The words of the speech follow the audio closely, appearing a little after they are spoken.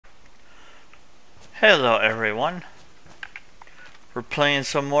Hello everyone. We're playing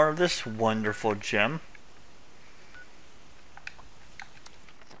some more of this wonderful gem.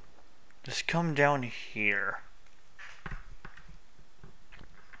 Just come down here.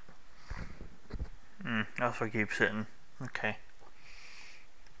 That's what keeps hitting. Okay.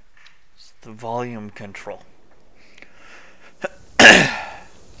 It's the volume control.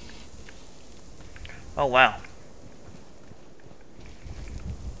 Oh wow.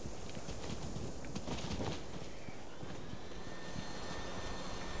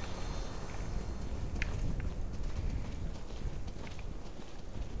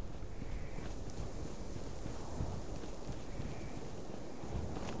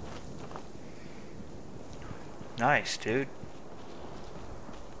 Nice, dude.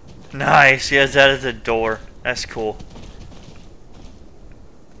 Nice, yes, that is a door. That's cool.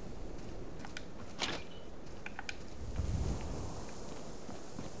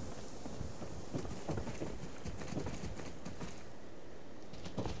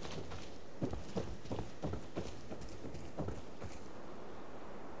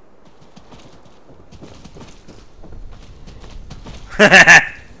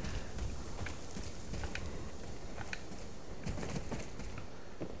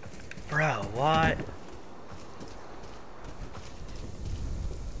 Bro, what?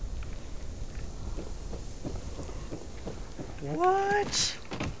 What?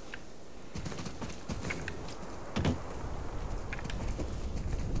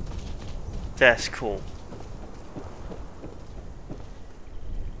 That's cool.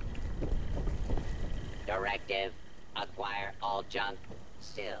 Directive, acquire all junk,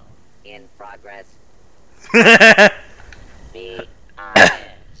 still in progress. Be honest.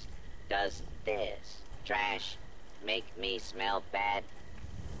 Does this trash make me smell bad?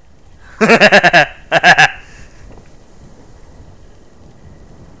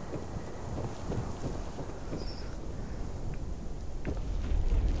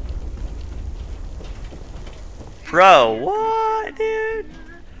 Bro, what, dude?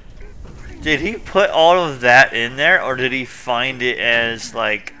 Did he put all of that in there, or did he find it as,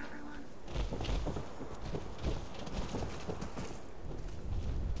 like...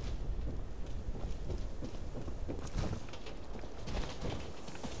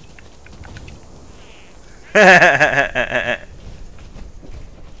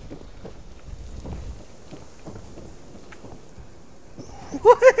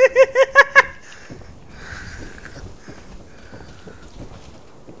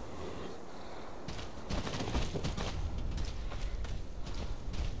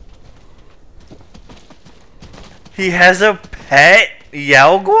 He has a pet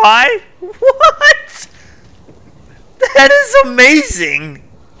Yaogwai? What? That is amazing!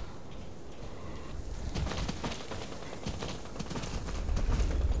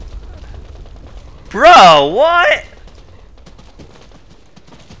 Bro, what?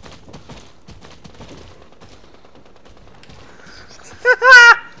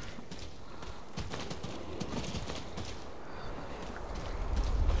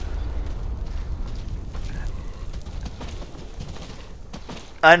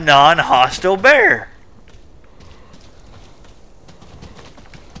 A non-hostile bear.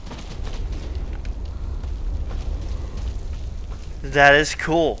 That is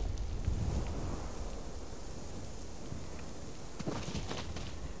cool.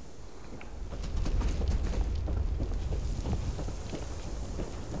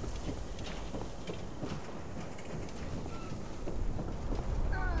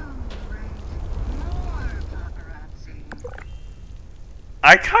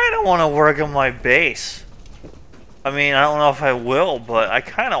 I kind of want to work on my base. I mean, I don't know if I will, but I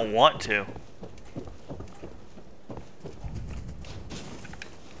kind of want to.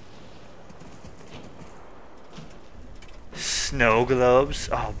 Snow globes?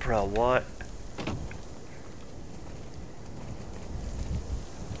 Oh, bro, what?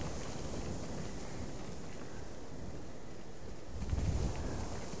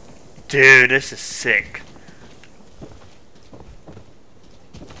 Dude, this is sick.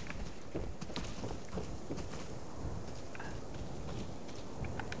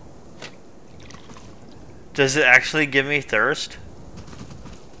 Does it actually give me thirst?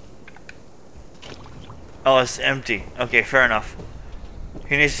 Oh, it's empty. Okay, fair enough.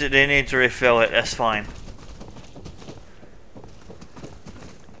 They need to refill it. That's fine.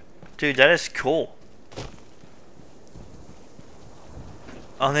 Dude, that is cool.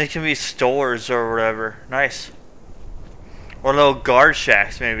 Oh, they can be stores or whatever. Nice. Or little guard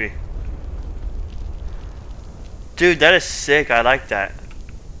shacks, maybe. Dude, that is sick. I like that.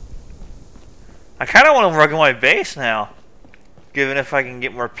 I kind of want to work on my base now. Given if I can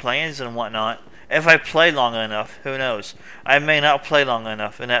get more planes and whatnot. If I play long enough, who knows? I may not play long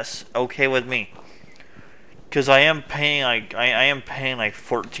enough, and that's okay with me. Because I am paying like I am paying like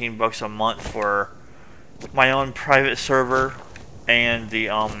 $14 a month for my own private server and the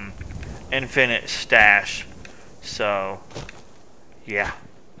infinite stash. So yeah,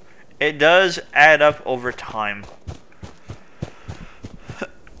 it does add up over time.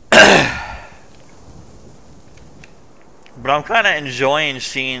 But I'm kind of enjoying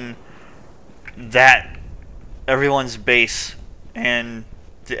seeing that everyone's base and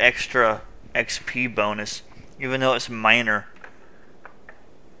the extra XP bonus, even though it's minor.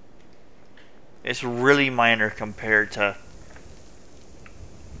 It's really minor compared to,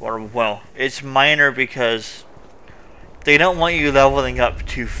 well, it's minor because they don't want you leveling up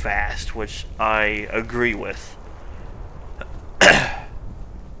too fast, which I agree with.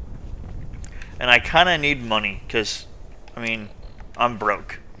 And I kind of need money because, I mean, I'm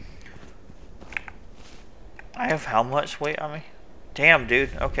broke. I have how much weight on me? Damn,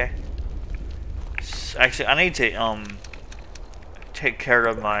 dude. Okay. Actually, I need to take care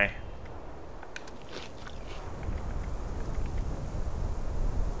of my.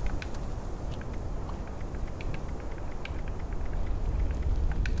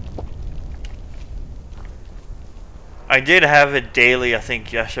 I did have it daily, I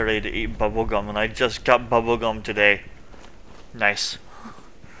think, yesterday to eat bubblegum, and I just got bubblegum today. Nice.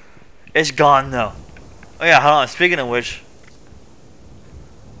 It's gone, though. Oh yeah, hold on. Speaking of which,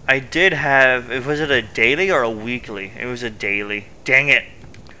 I did have, was it a daily or a weekly? It was a daily. Dang it.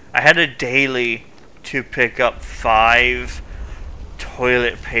 I had a daily to pick up 5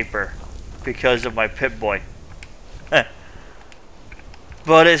 toilet paper because of my Pip-Boy.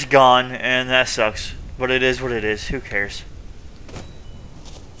 But it's gone, and that sucks. But it is what it is. Who cares?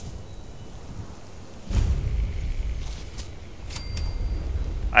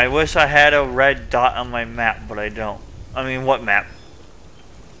 I wish I had a red dot on my map, but I don't. I mean, what map?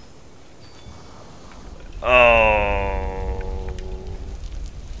 Oh.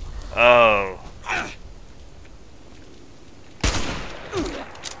 Oh.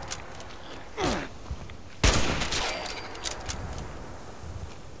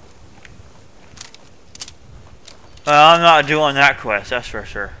 Well, I'm not doing that quest, that's for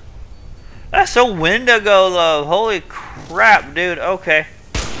sure. That's a Wendigo, though. Holy crap, dude. Okay.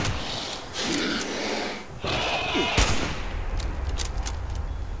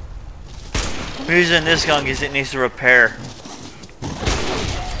 I'm using this gun because it needs to repair.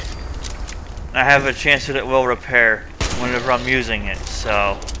 I have a chance that it will repair whenever I'm using it,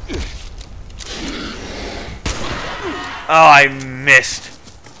 so. Oh, I missed.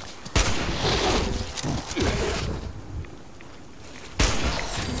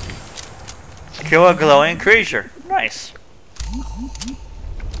 Kill a glowing creature. Nice.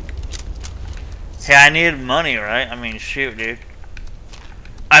 Hey, I needed money, right? I mean, shoot, dude.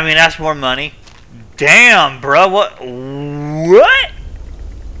 I mean, that's more money. Damn, bro. What? What?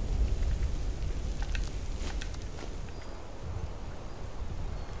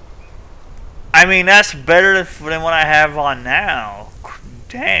 I mean, that's better than what I have on now.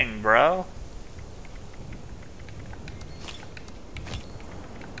 Dang, bro.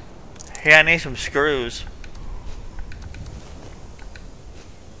 Hey, I need some screws.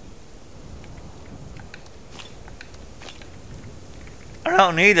 I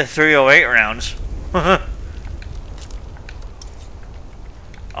don't need the 308 rounds.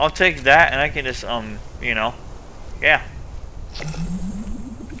 I'll take that and I can just, you know, yeah.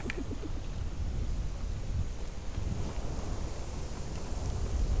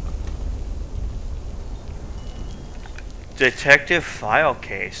 Detective file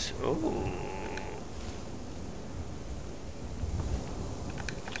case. Ooh.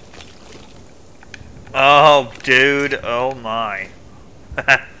 Oh, dude. Oh, my.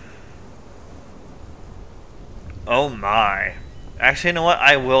 Oh, my. Actually, you know what?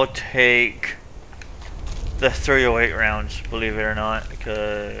 I will take the 308 rounds, believe it or not.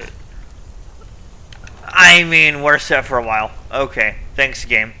 Because, I mean, we're set for a while. Okay. Thanks,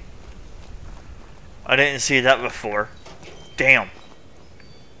 game. I didn't see that before. Damn.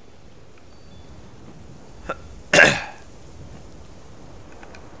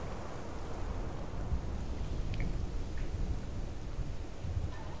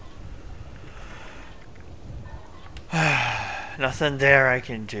 Nothing there I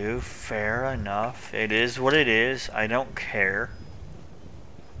can do. Fair enough. It is what it is. I don't care.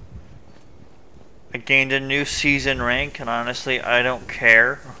 I gained a new season rank, and honestly, I don't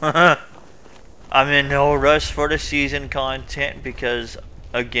care. I'm in no rush for the season content because,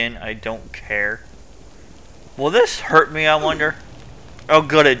 again, I don't care. Will this hurt me, I wonder? Oh,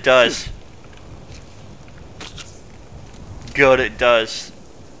 good, it does. good it does.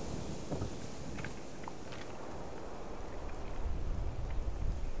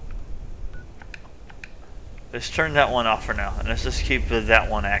 Let's turn that one off for now, and let's just keep that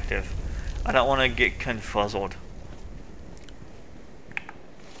one active. I don't want to get confuzzled.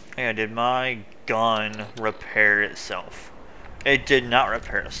 Yeah, did my gun repair itself? It did not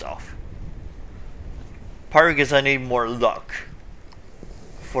repair itself. Probably because I need more luck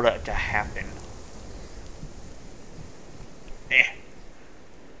for that to happen. Eh.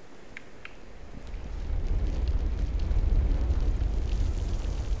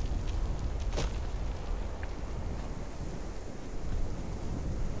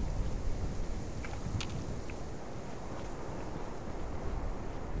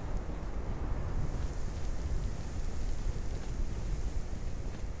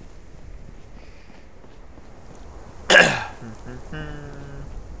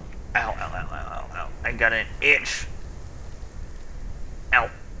 Ow, ow, ow, ow, ow, ow. I got an itch. Ow.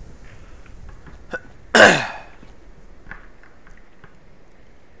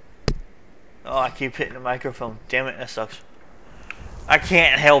 Oh, I keep hitting the microphone. Damn it, that sucks. I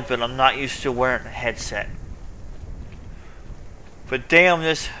can't help it. I'm not used to wearing a headset. But damn,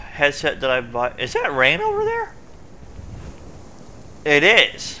 this headset that I bought. Is that rain over there? It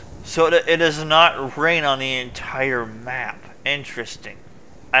is. So it does not rain on the entire map. Interesting.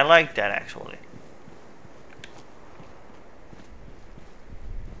 I like that actually.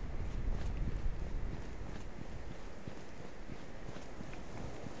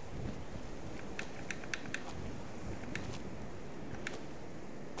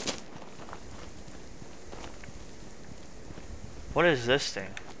 What is this thing?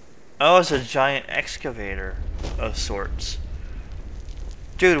 Oh, it's a giant excavator of sorts.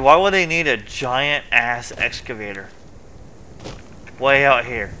 Dude, why would they need a giant ass excavator? Way out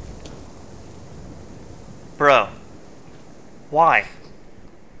here. Bro. Why?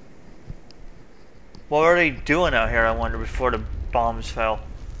 What were they doing out here, I wonder, before the bombs fell?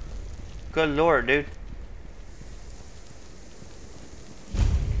 Good lord, dude.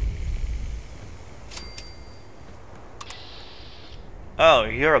 Oh,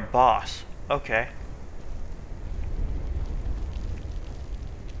 you're a boss. Okay.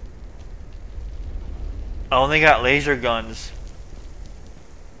 Oh, and they got laser guns.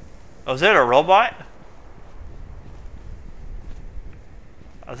 Oh, is that a robot?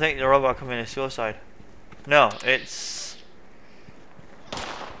 I think the robot committed suicide. No, it's...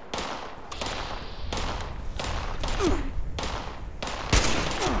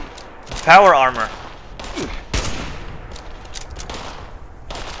 power armor.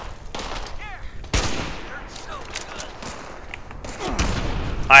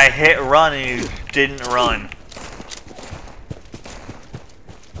 I hit run and you didn't run.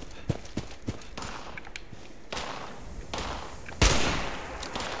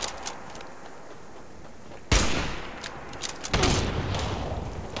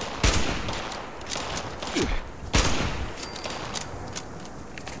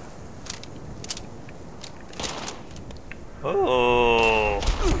 Oh.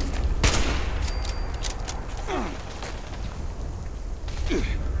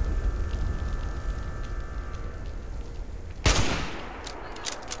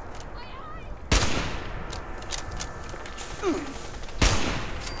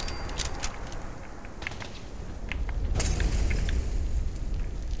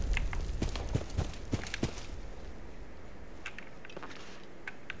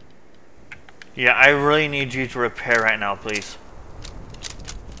 Yeah, I really need you to repair right now, please.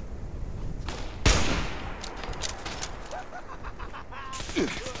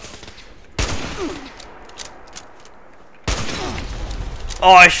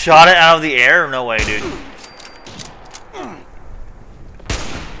 Oh, I shot it out of the air? No way, dude.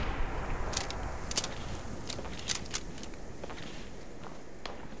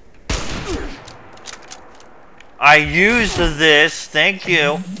 I used this, thank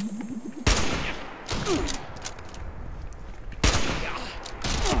you.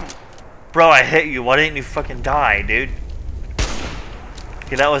 Bro, I hit you. Why didn't you fucking die, dude?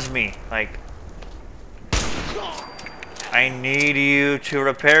 Okay, that was me. Like, I need you to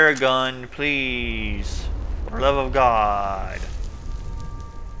repair a gun, please. For the love of God.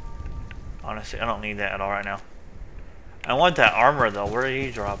 Honestly, I don't need that at all right now. I want that armor, though. Where did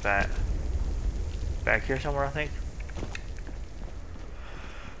he drop at? Back here somewhere, I think.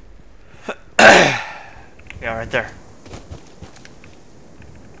 Yeah, right there.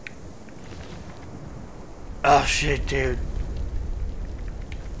 Oh shit, dude.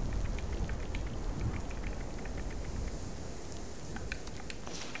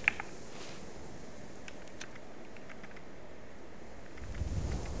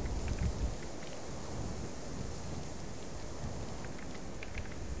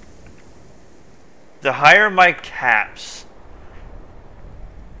 The higher my caps,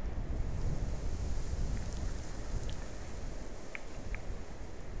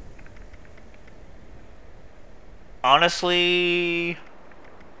 honestly,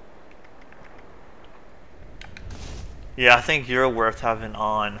 yeah, I think you're worth having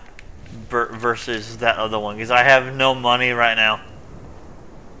on versus that other one, because I have no money right now.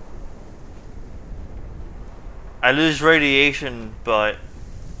 I lose radiation, but...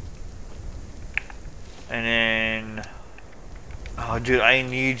 And then... Oh, dude, I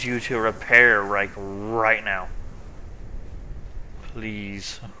need you to repair, like, right now.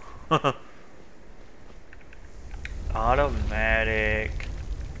 Please. Automatic.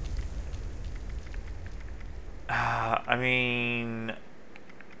 I mean...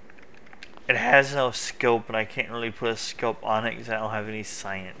 It has no scope, and I can't really put a scope on it because I don't have any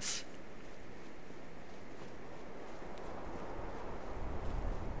science.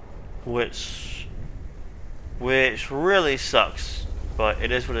 Which really sucks, but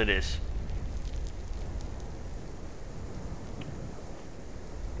it is what it is.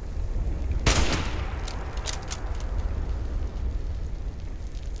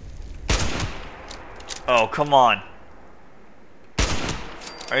 Oh, come on.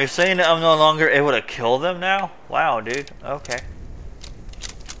 Are you saying that I'm no longer able to kill them now? Wow, dude. Okay.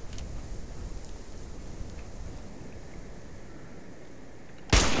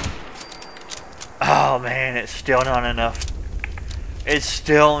 Oh man, it's still not enough. It's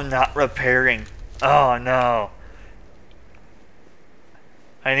still not repairing. Oh no.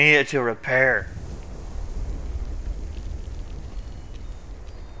 I need it to repair.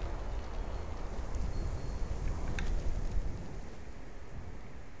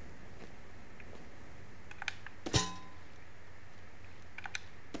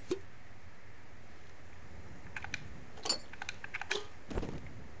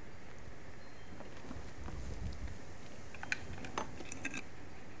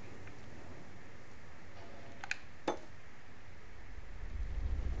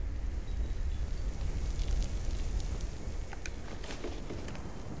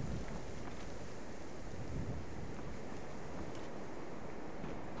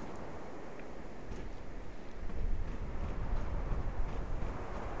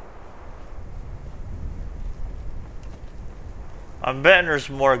 I'm betting there's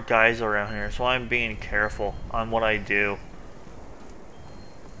more guys around here, so I'm being careful on what I do.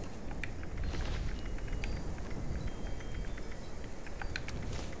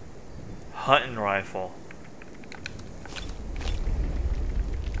 Hunting rifle.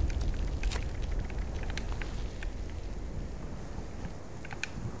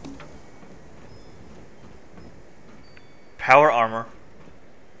 Power armor.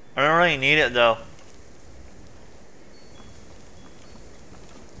 I don't really need it though.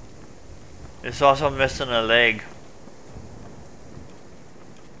 It's also missing a leg.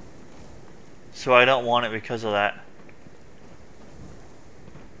 So I don't want it because of that.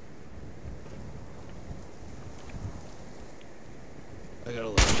 I gotta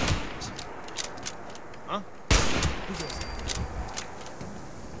look. Huh? Who does that?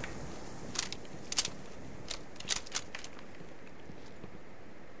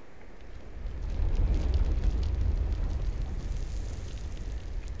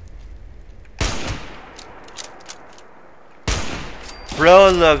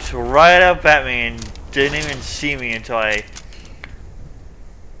 Bro looked right up at me and didn't even see me until I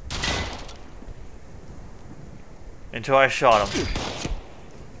shot him.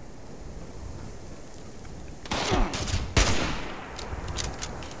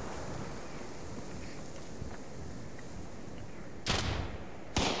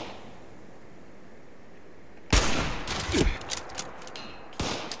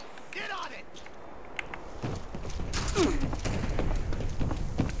 Get on it!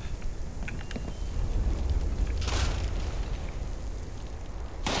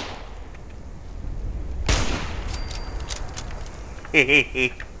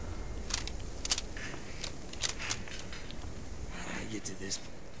 Hehehe. I get to this.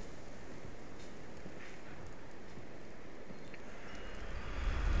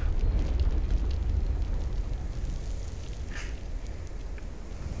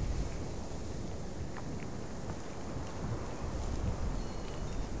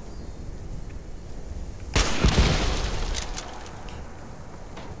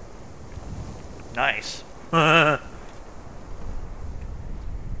 Nice.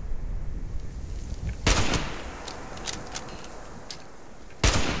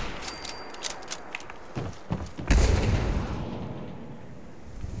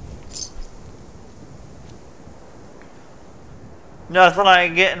 Nothing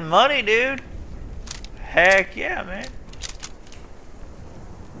like getting money, dude. Heck yeah, man.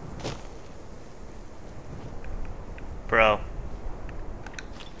 Bro.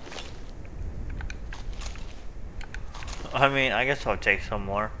 I mean, I guess I'll take some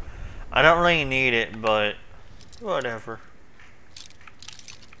more. I don't really need it, but whatever.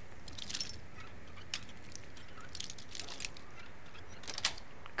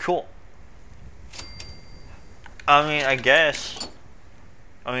 Cool. I mean, I guess.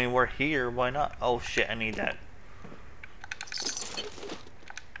 I mean, we're here. Why not? Oh shit, I need that.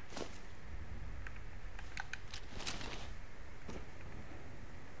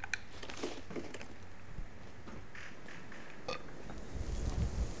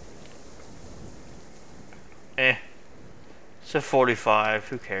 It's a 45.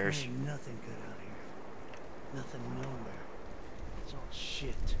 Who cares? Ain't nothing good out here. Nothing nowhere. It's all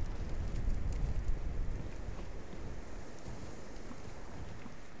shit.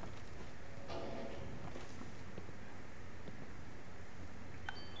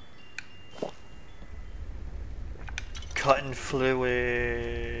 Cutting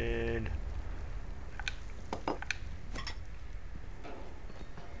fluid.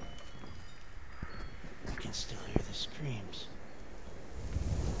 I can still hear the screams.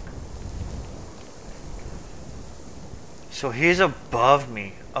 So he's above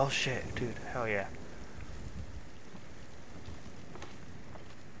me. Oh shit, dude. Hell yeah.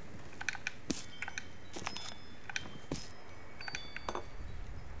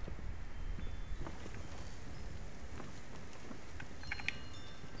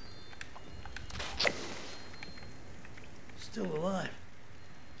 Still alive.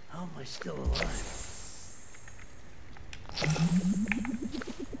 How am I still alive?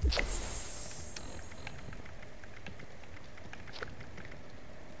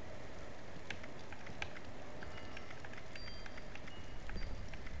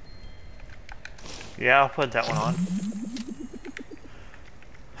 Yeah, I'll put that one on.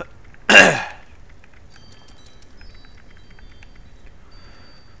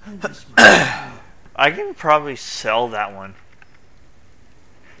 I can probably sell that one.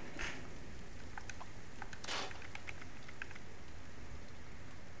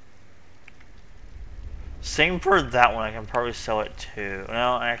 Same for that one, I can probably sell it too.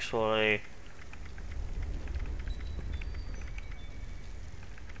 No, actually...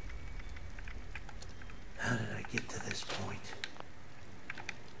 How did I get to this point?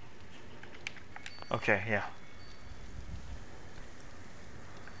 Okay, yeah.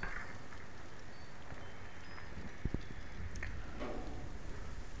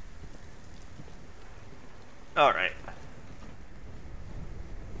 Alright.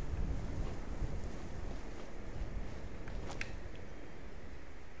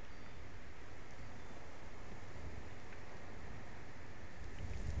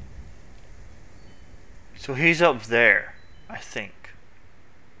 So he's up there, I think.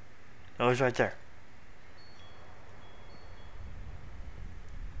 No, he's right there.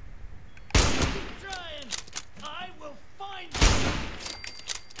 Trying. I will find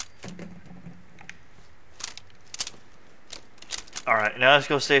you. Alright, now let's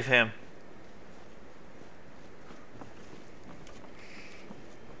go save him.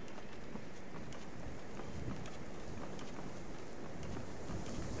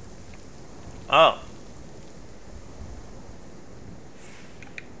 Oh.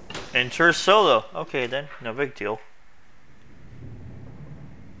 Enter solo. Okay then, no big deal.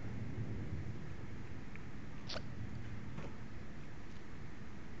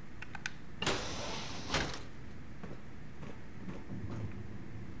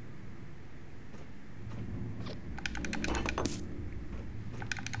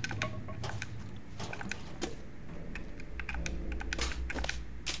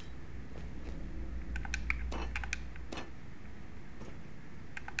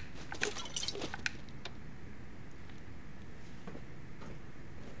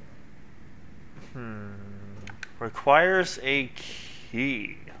 Requires a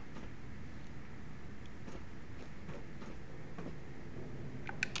key.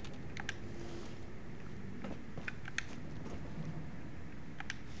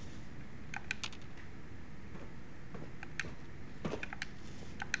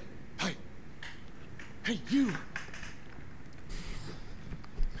 Hey! Hey, you! You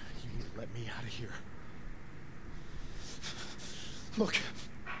need to let me out of here. Look,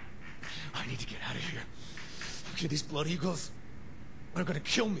 I need to get out of here. Okay, these blood eagles are gonna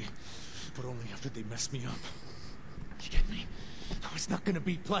kill me, but only after they mess me up. You get me? No, it's not gonna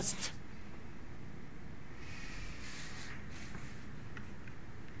be pleasant.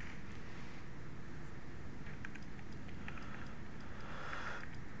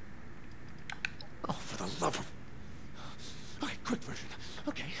 Oh, for the explosion.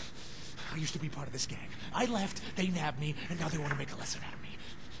 Okay. I used to be part of this gang. I left, they nabbed me, and now they want to make a lesson out of me.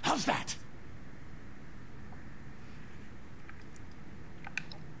 How's that?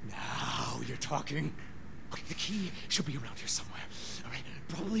 Now you're talking. Okay, the key should be around here somewhere. All right?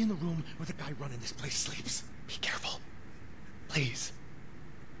 Probably in the room where the guy running this place sleeps. Be careful. Please.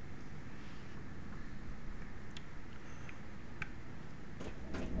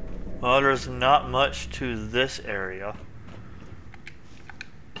 Well, there's not much to this area.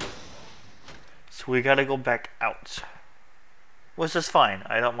 So we gotta go back out. Which is fine.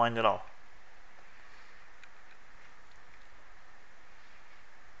 I don't mind at all.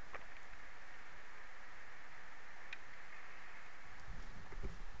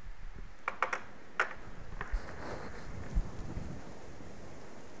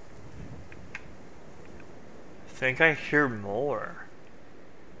 I think I hear more.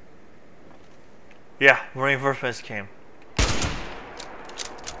 Yeah, reinforcements came.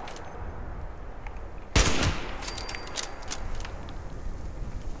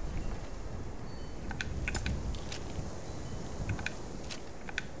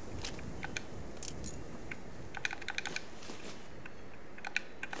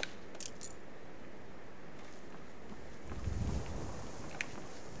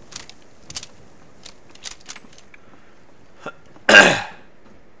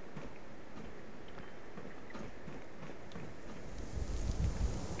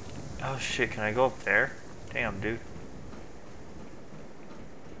 Oh shit, can I go up there? Damn, dude.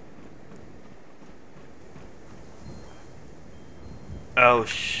 Oh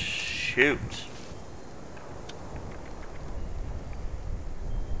shoot.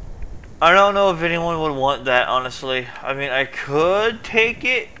 I don't know if anyone would want that, honestly. I mean, I could take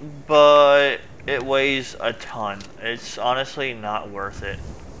it, but it weighs a ton. It's honestly not worth it,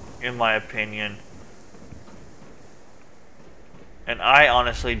 in my opinion. And I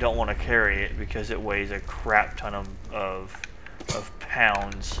honestly don't want to carry it because it weighs a crap ton of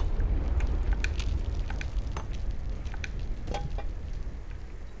pounds.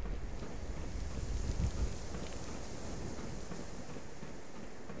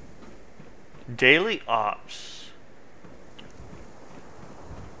 Daily ops.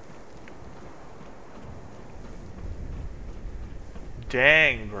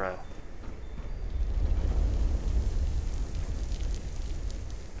 Dang, bro.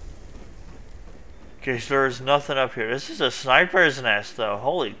 Okay, so there's nothing up here. This is a sniper's nest, though.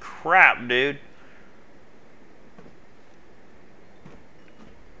 Holy crap, dude.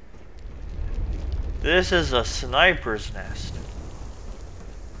 This is a sniper's nest.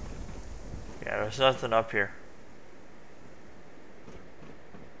 Yeah, there's nothing up here.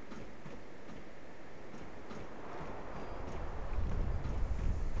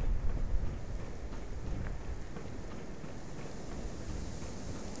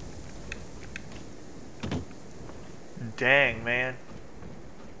 Dang, man.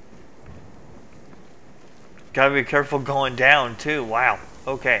 Gotta be careful going down, too. Wow.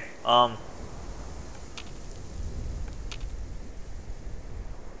 Okay,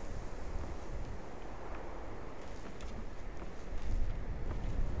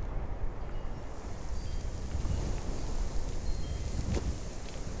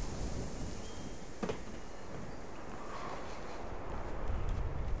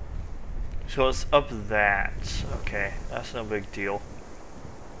 so it's up that. Okay, that's no big deal.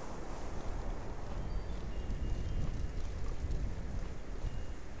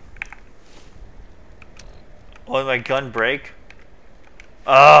 Oh, did my gun break?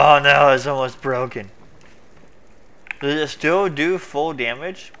 Oh no, it's almost broken. Does it still do full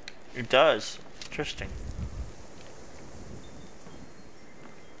damage? It does. Interesting.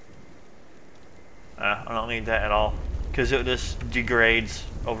 I don't need that at all. Because it just degrades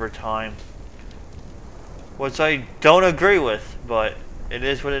over time. Which I don't agree with, but it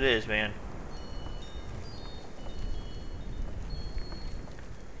is what it is, man.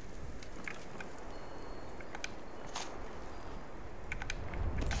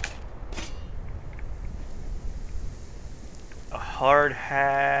 A hard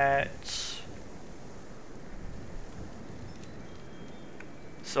hat.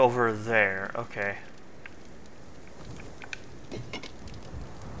 It's over there. Okay.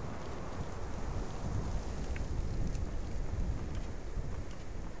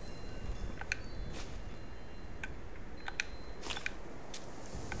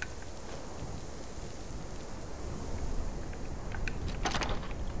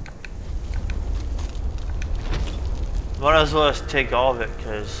 Might as well just take all of it,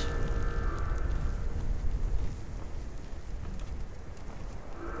 because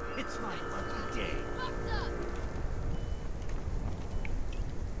It's my lucky day.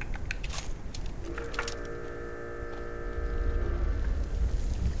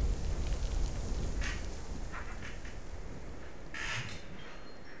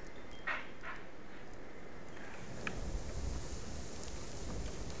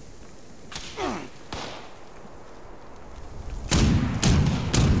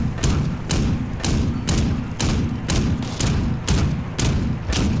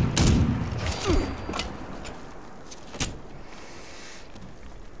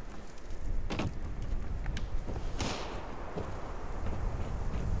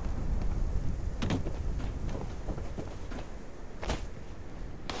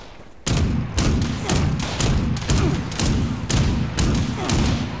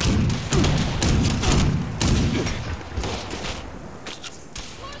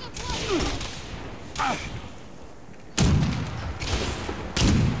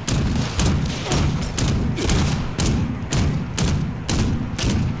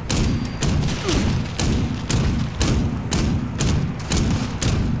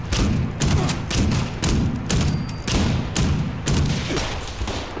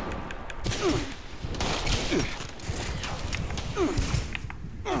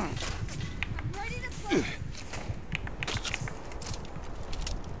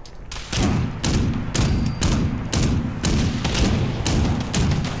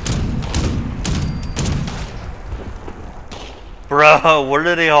 Bro, where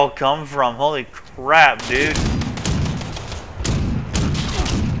did they all come from? Holy crap, dude.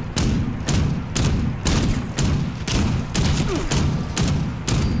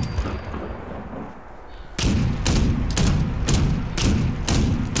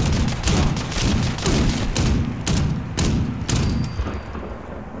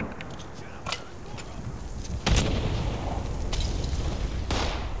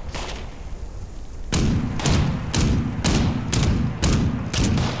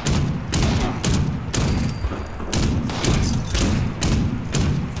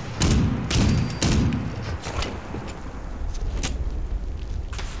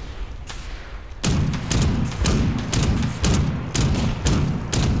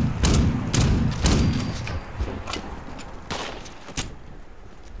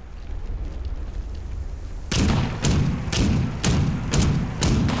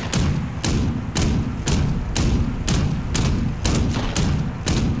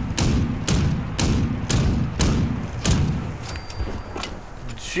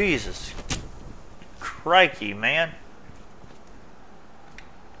 Jesus crikey, man.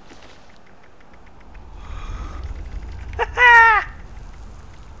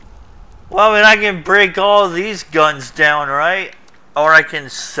 Well, I mean, I can break all these guns down, right? Or I can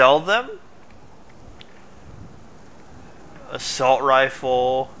sell them? Assault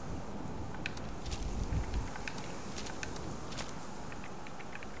rifle.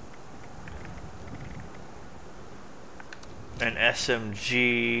 An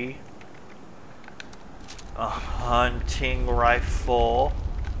SMG, a hunting rifle,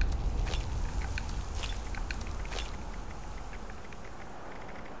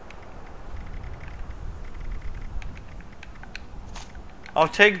 I'll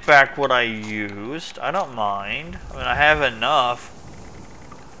take back what I used. I don't mind. I mean, I have enough.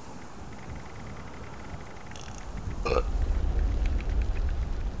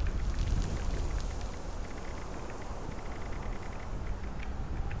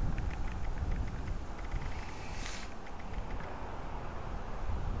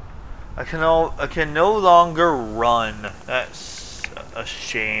 I can no longer run. That's a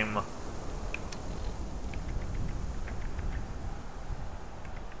shame.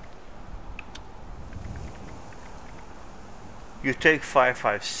 You take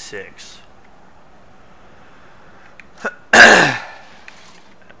 556.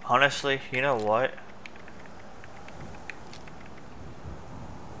 Honestly, you know what?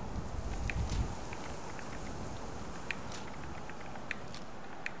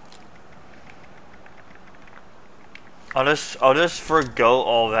 I'll just forgo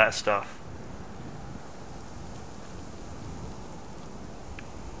all that stuff.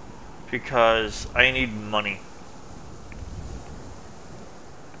 Because I need money.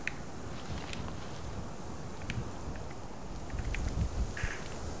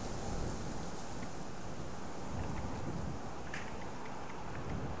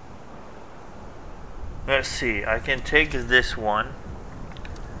 Let's see, I can take this one.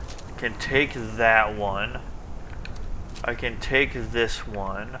 I can take that one. I can take this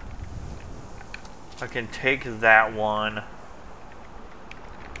one. I can take that one.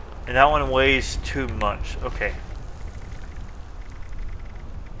 And that one weighs too much. Okay.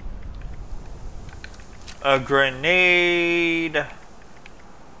 A grenade.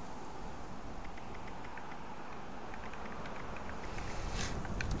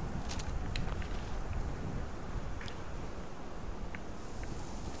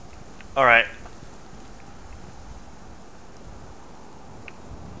 All right.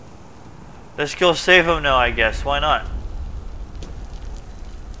 Let's go save him now, I guess. Why not?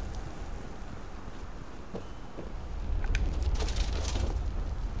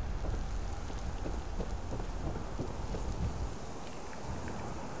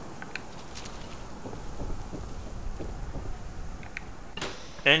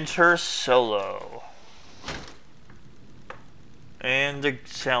 Enter solo. And the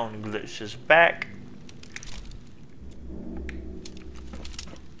sound glitch is back.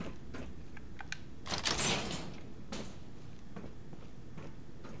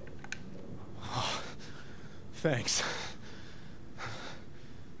 Thanks.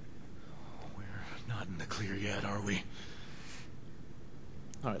 We're not in the clear yet, are we?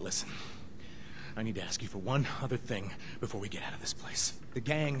 All right, listen. I need to ask you for one other thing before we get out of this place. The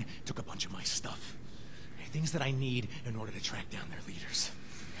gang took a bunch of my stuff. Things that I need in order to track down their leaders.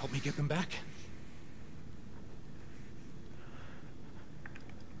 Help me get them back?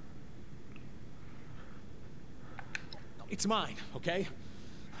 It's mine, okay?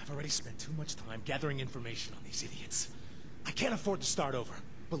 I've already spent too much time gathering information on these idiots. I can't afford to start over.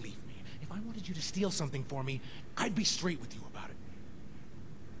 Believe me, if I wanted you to steal something for me, I'd be straight with you about it.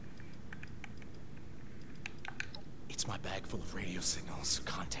 my bag full of radio signals,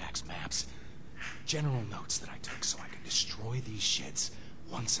 contacts, maps, general notes that I took so I could destroy these shits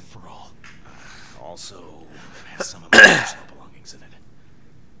once and for all. Also has some of my personal belongings in it.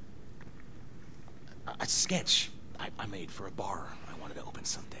 A sketch I made for a bar I wanted to open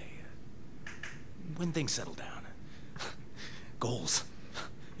someday. When things settle down. Goals,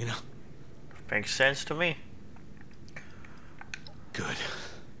 you know? Makes sense to me. Good.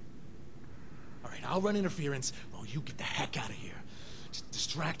 All right, I'll run interference while you get the heck out of here. Just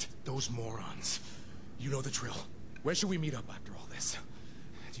distract those morons. You know the drill. Where should we meet up after all this?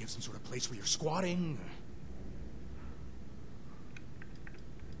 Do you have some sort of place where you're squatting?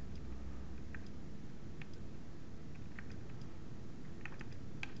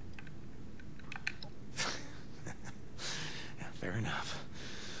 Yeah, fair enough.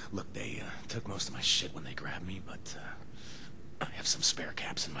 Look, they took most of my shit when they grabbed me, but I have some spare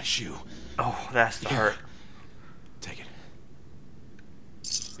caps in my shoe. Oh, that's the hurt. Take it.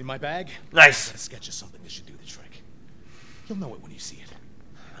 In my bag? Nice. Got a sketch of something that should do the trick. You'll know it when you see it.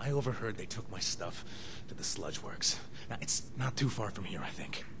 I overheard they took my stuff to the sludge works. Now, it's not too far from here, I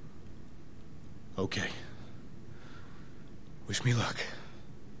think. Okay. Wish me luck.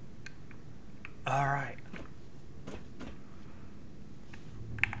 Alright.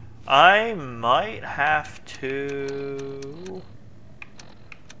 I might have to...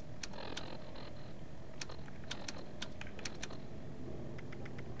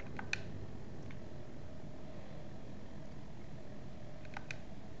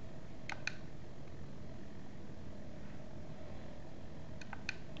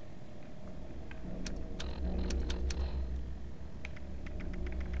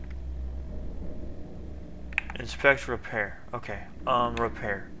 Inspect repair. Okay.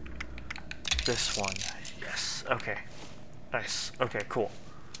 Repair. This one. Yes. Okay. Nice. Okay, cool.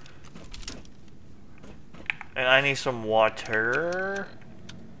 And I need some water.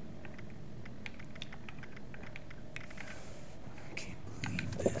 I can't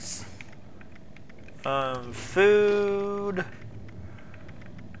believe this. Food.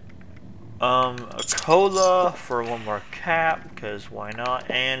 A cola for one more cap, because why not?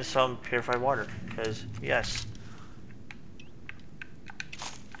 And some purified water, because yes.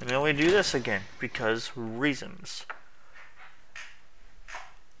 And then we do this again, because reasons.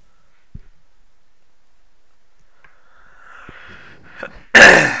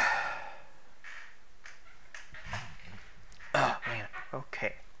 Oh man,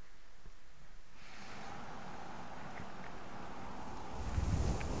 okay.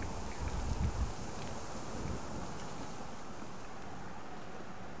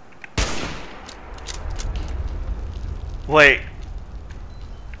 Wait.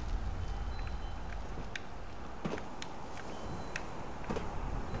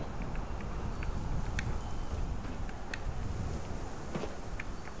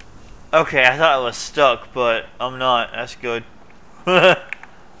 Okay, I thought I was stuck, but I'm not. That's good.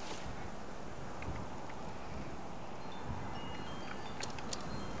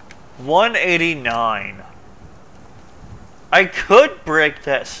 189. I could break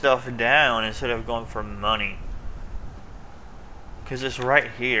that stuff down instead of going for money. Because it's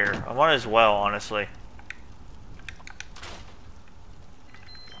right here. I might as well, honestly.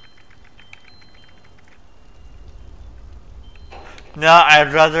 No,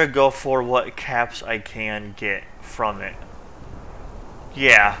 I'd rather go for what caps I can get from it.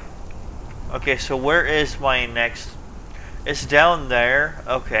 Yeah. Okay, so where is my next... It's down there.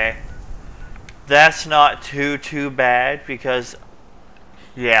 Okay. That's not too bad because...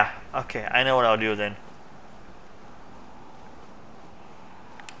 Yeah. Okay, I know what I'll do then.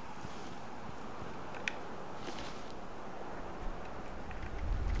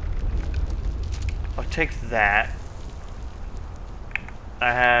 I'll take that.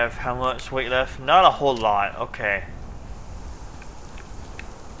 I have how much weight left? Not a whole lot. Okay.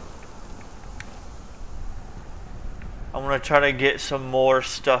 I'm gonna try to get some more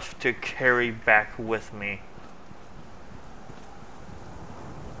stuff to carry back with me.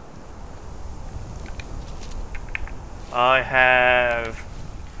 I have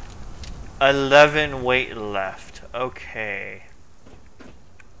 11 weight left. Okay.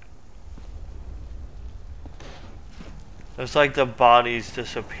 Looks like the bodies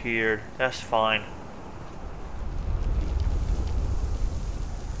disappeared. That's fine.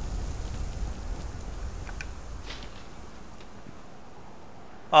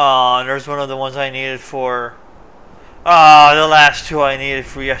 Oh, there's one of the ones I needed for... Ah, the last two I needed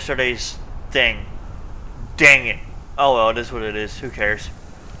for yesterday's thing. Dang it. Oh well, it is what it is. Who cares?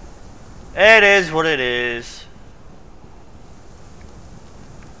 It is what it is.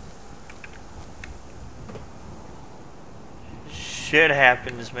 Shit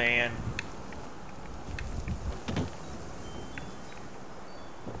happens, man.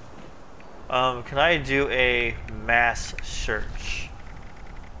 Can I do a mass search?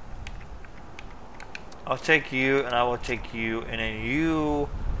 I'll take you, and I will take you, and then you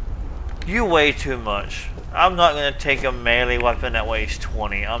weigh too much. I'm not gonna take a melee weapon that weighs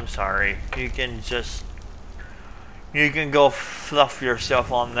 20. I'm sorry. You can go fluff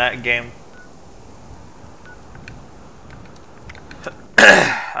yourself on that game.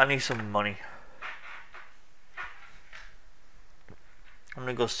 I need some money. I'm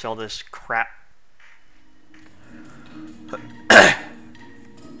gonna go sell this crap.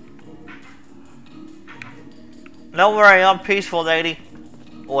 Don't worry, I'm peaceful, lady.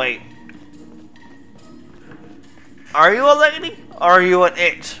 Wait. Are you a lady? Or are you an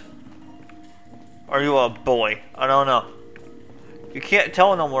it? Are you a boy? I don't know. You can't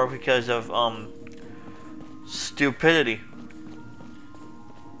tell no more because of, stupidity.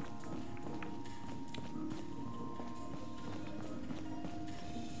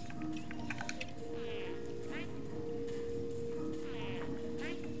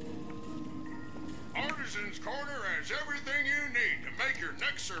 Artisan's Corner has everything you need to make your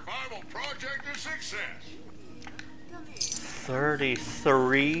next survival project a success.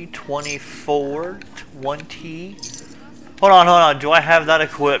 33, 24, 20. Hold on. Do I have that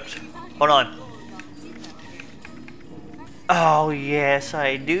equipped? Hold on. Oh, yes,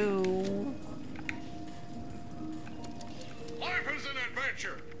 I do. Life is an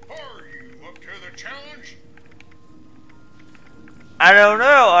adventure. Are you up to the challenge? I don't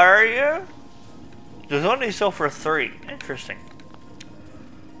know, are you? There's only so for 3. Interesting.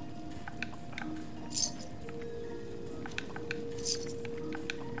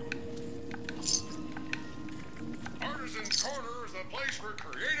 Artisan's Corner is the place for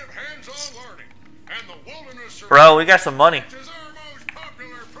creative hands-on learning, and the Wilderness Bro, we got some money. is our most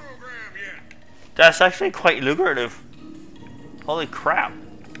popular program yet. That's actually quite lucrative. Holy crap.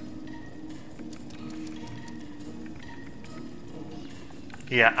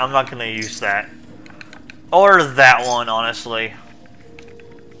 Yeah, I'm not gonna use that. Or that one, honestly.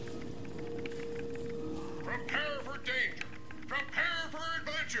 Prepare for danger. Prepare for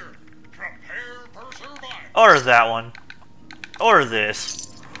adventure. Prepare for survival. Or that one. Or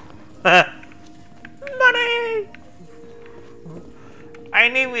this. Money! I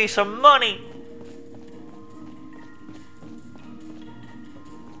need me some money.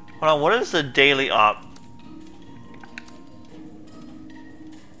 Hold on, what is the daily op?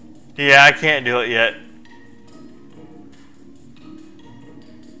 Yeah, I can't do it yet.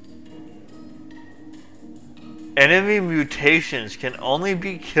 Enemy mutations can only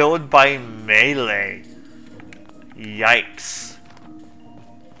be killed by melee. Yikes.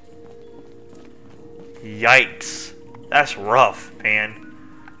 Yikes. That's rough, man.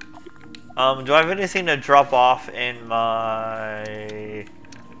 Do I have anything to drop off in my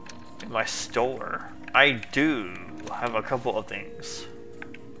store? I do have a couple of things.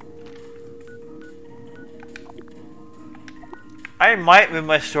 I might move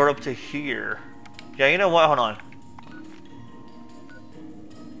my store up to here. Yeah, you know what? Hold on.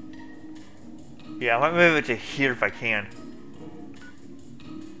 Yeah, I might move it to here if I can.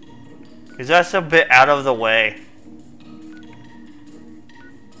 Because that's a bit out of the way.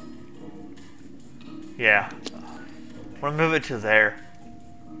 Yeah. I'm gonna move it to there.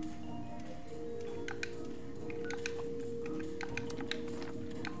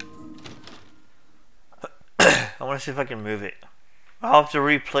 I want to see if I can move it. I'll have to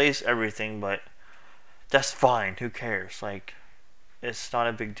replace everything, but that's fine. Who cares? Like, it's not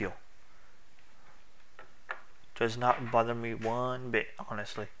a big deal. Does not bother me one bit,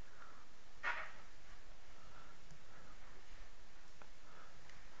 honestly.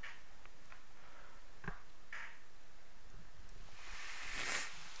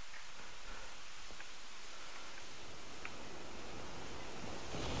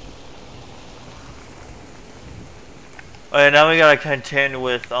 Alright, now we gotta contend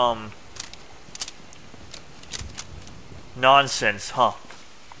with, nonsense, huh?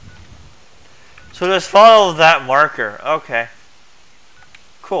 So just follow that marker. Okay.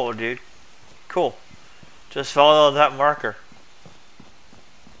 Cool, dude. Cool. Just follow that marker.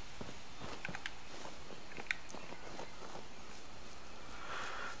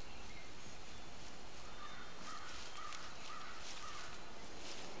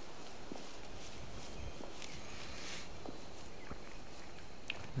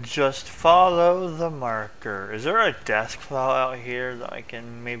 Just follow the marker. Is there a death cloud out here that I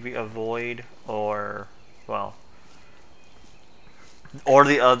can maybe avoid? Or, well, or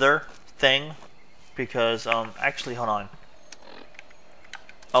the other thing? Because, actually, hold on.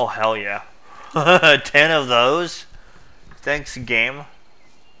 Oh, hell yeah. 10 of those? Thanks, game.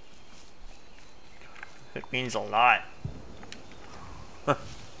 It means a lot.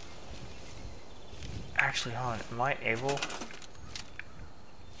 Actually, hold on. Am I able?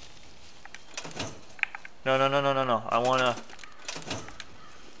 No, no, no, no, no, no. I wanna...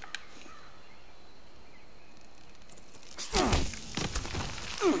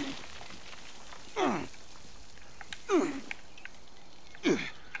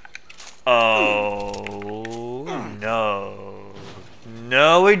 Oh, no.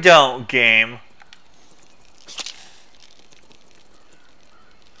 No, we don't, game.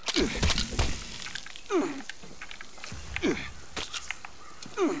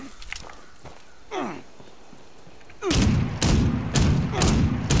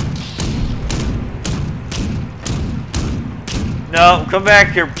 No, come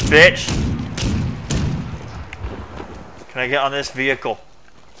back here, bitch. Can I get on this vehicle?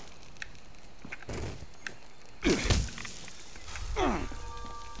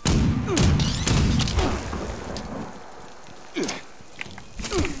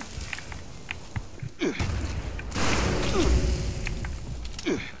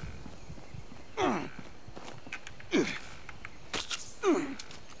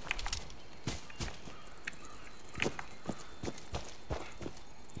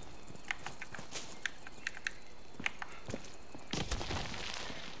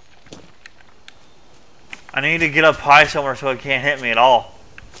 I need to get up high somewhere so it can't hit me at all.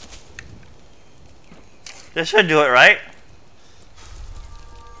 This should do it, right?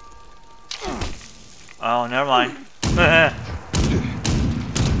 Oh, never mind.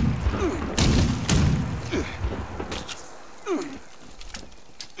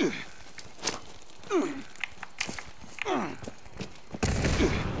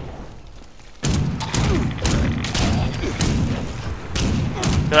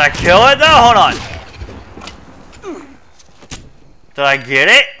 Did I kill it though? Hold on. Did I get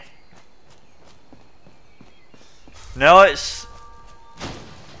it? No, it's...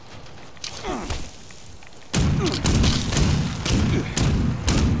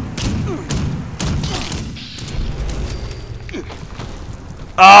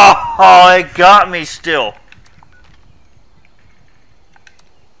 Oh, it got me still.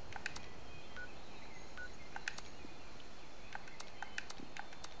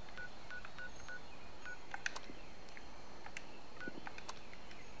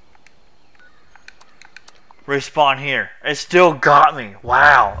 Respawn here. It still got me.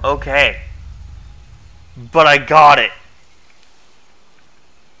 Wow. Okay. But I got it.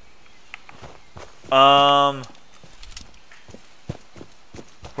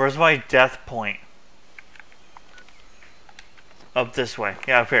 Where's my death point? Up this way.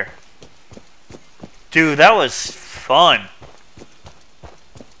 Yeah, up here. Dude, that was fun.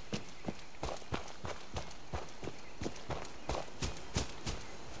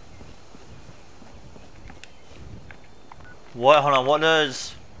 What? Hold on. What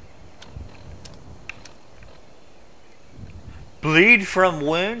does... Bleed from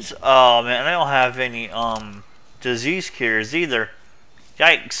wounds? Oh, man. I don't have any, disease cures either.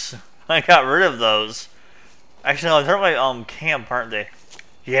 Yikes. I got rid of those. Actually, no, they're my, camp, aren't they?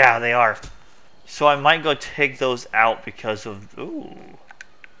 Yeah, they are. So I might go take those out because of... Ooh.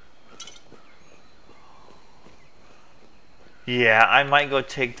 Yeah, I might go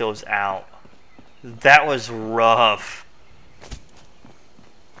take those out. That was rough.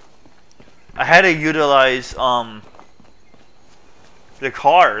 I had to utilize, the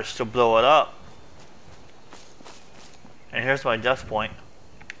cars to blow it up. And here's my death point.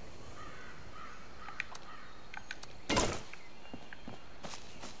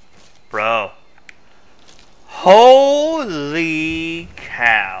 Bro. Holy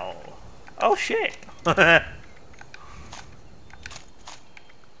cow. Oh shit.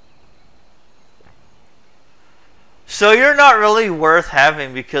 So you're not really worth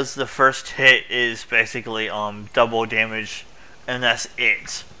having because the first hit is basically double damage and that's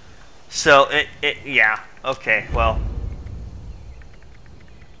it. So yeah, okay, well.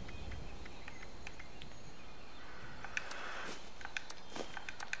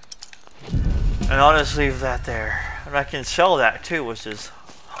 And I'll just leave that there. And I can sell that too, which is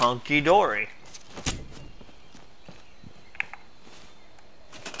hunky-dory.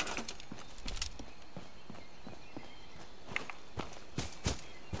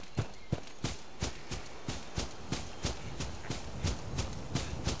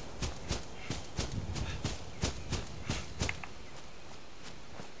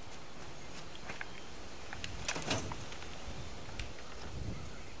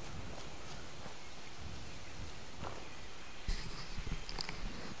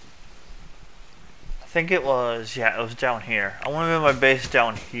 think it was, yeah, it was down here. I want to move my base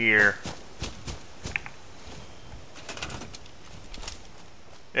down here.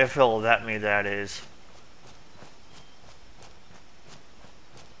 If it'll let me, that is.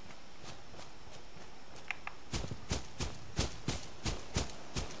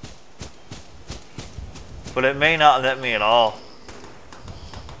 But it may not let me at all.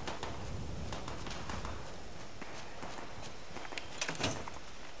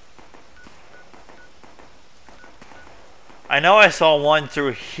 I know I saw one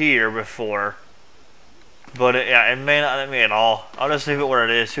through here before. But yeah, it may not let me at all. I'll just leave it where it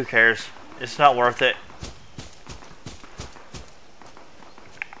is. Who cares? It's not worth it.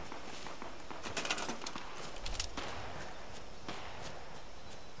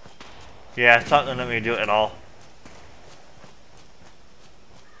 Yeah, it's not gonna let me do it at all.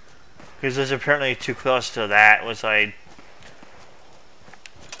 Because it's apparently too close to that, which I...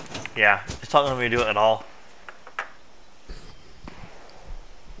 Yeah, it's not gonna let me do it at all.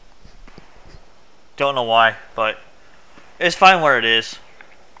 Don't know why, but it's fine where it is.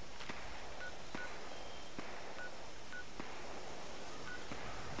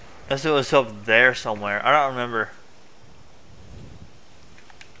 Unless it was up there somewhere. I don't remember.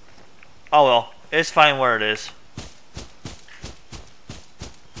 Oh well, it's fine where it is.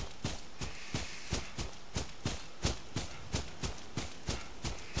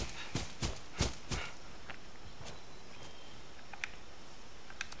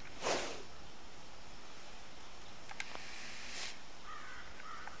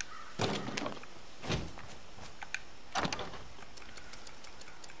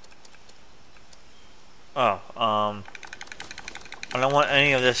 Oh, I don't want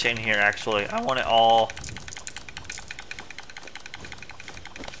any of this in here actually. I want it all.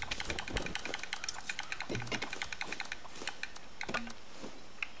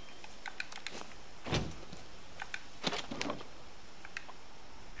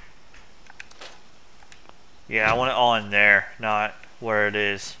 Yeah, I want it all in there, not where it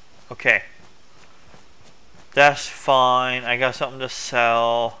is. Okay. That's fine. I got something to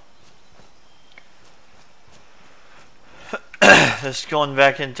sell. Just going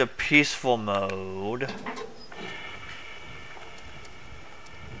back into peaceful mode.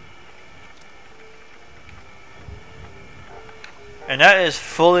 And that is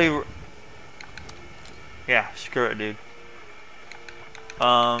fully... Yeah, screw it, dude.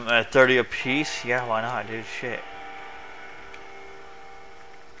 At 30 a piece? Yeah, why not, dude? Shit.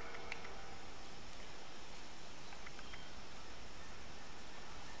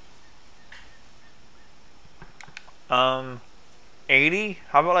 Um... 80?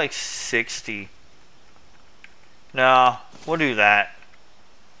 How about like 60? No, we'll do that.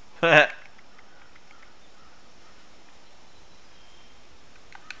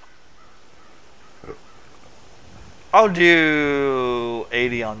 I'll do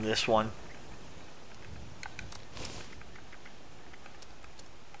 80 on this one.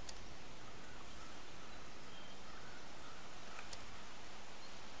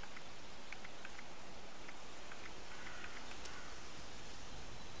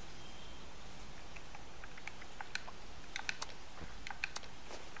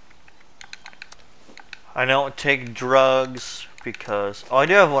 I don't take drugs because... Oh, I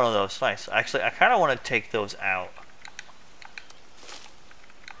do have one of those. Nice. Actually, I kind of want to take those out.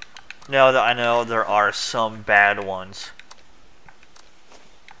 Now that I know there are some bad ones.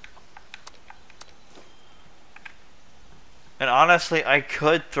 And honestly, I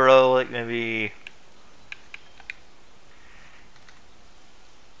could throw like maybe...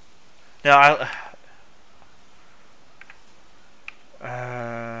 Now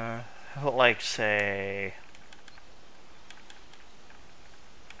how about like say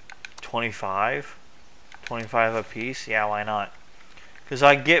 25 a piece? Yeah, why not? Because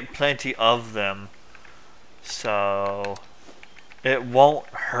I get plenty of them, so it won't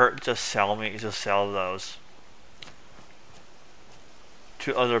hurt to sell those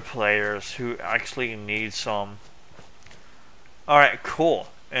to other players who actually need some. Alright, cool.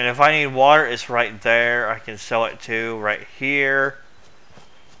 And if I need water, it's right there. I can sell it too, right here.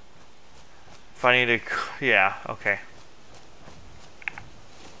 If I need to... Yeah, okay.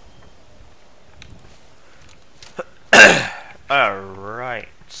 Alright.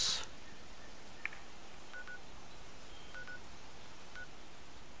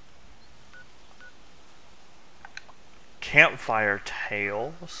 Campfire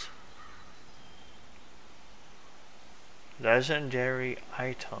tales. Legendary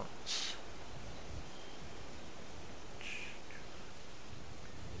items.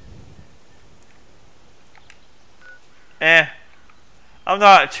 I'm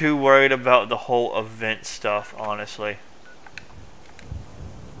not too worried about the whole event stuff, honestly.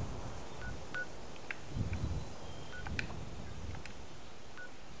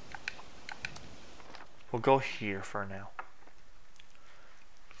 We'll go here for now.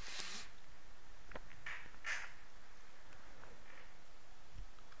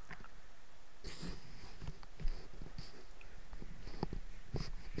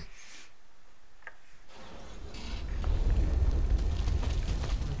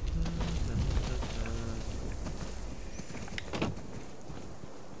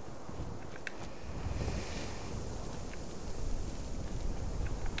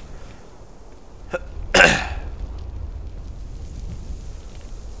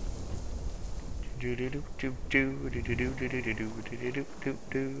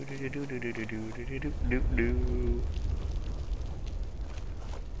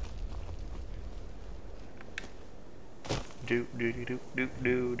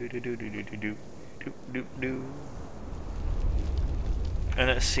 And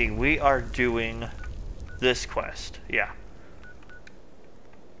let's see, we are doing this quest, yeah.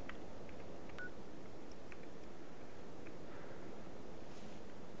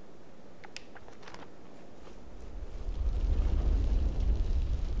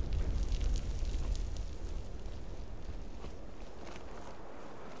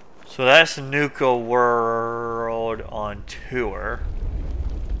 So that's Nuka World on tour.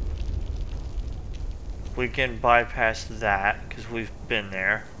 We can bypass that because we've been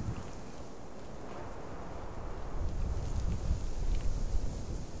there.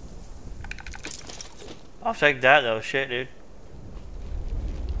 I'll take that though, shit dude.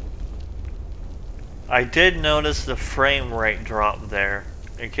 I did notice the frame rate drop there,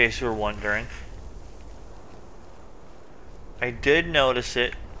 in case you were wondering. I did notice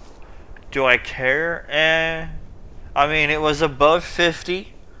it. Do I care? I mean, it was above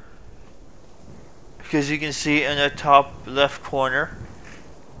 50. Because you can see in the top left corner.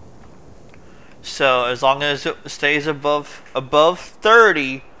 So as long as it stays above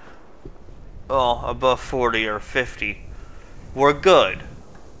 30, well, above 40 or 50, we're good.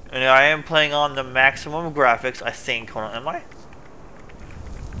 And I am playing on the maximum graphics, I think. Hold on, am I?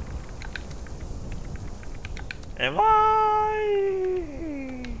 Am I?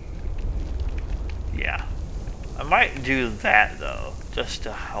 Yeah. I might do that though, just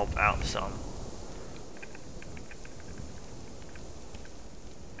to help out some.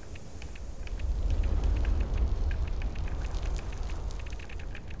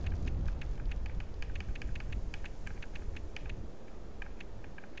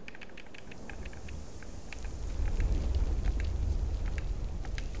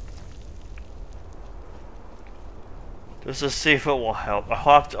 Just to see if it will help.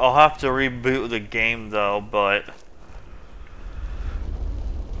 I'll have to reboot the game though, but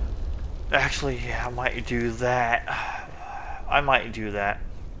actually, yeah, I might do that. I might do that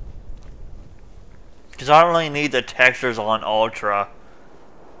because I don't really need the textures on Ultra.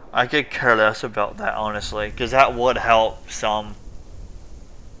 I could care less about that, honestly, because that would help some.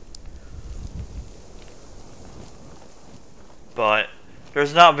 But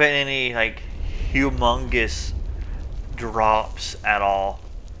there's not been any like humongous drops at all,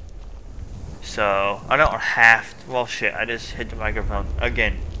 so I don't have to, well shit, I just hit the microphone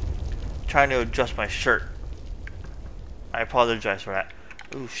again trying to adjust my shirt. I apologize for that.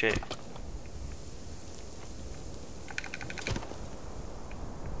 Ooh shit.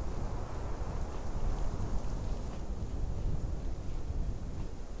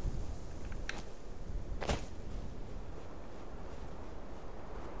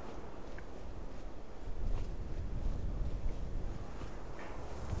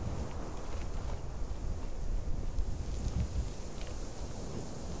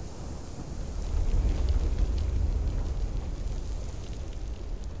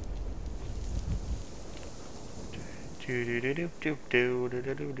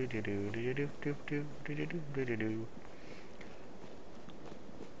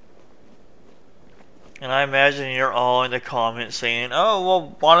 And I imagine you're all in the comments saying, oh,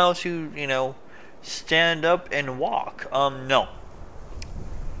 well, why don't you, stand up and walk? No.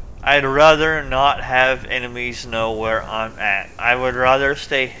 I'd rather not have enemies know where I'm at. I would rather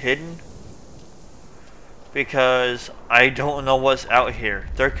stay hidden because I don't know what's out here.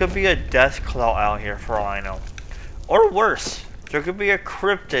 There could be a death claw out here for all I know. Or worse, there could be a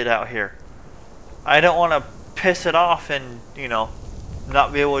cryptid out here. I don't want to piss it off and,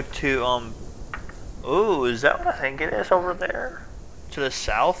 not be able to, ooh, is that what I think it is over there? To the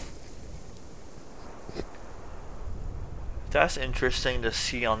south? That's interesting to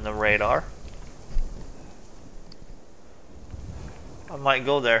see on the radar. I might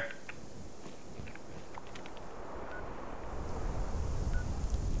go there.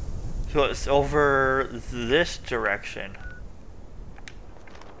 So it's over this direction.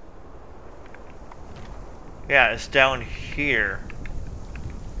 Yeah, it's down here.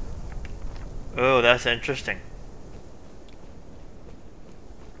 Oh, that's interesting.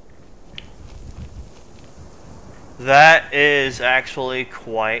 That is actually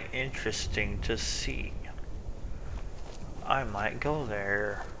quite interesting to see. I might go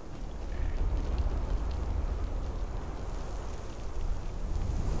there.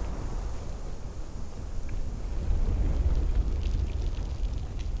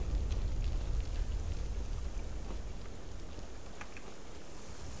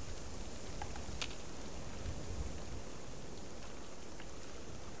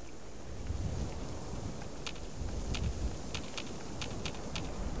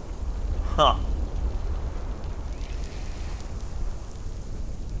 Huh.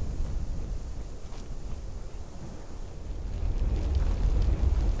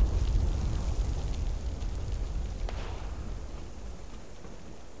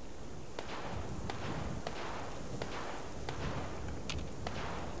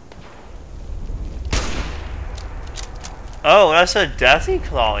 Oh, that's a Deathy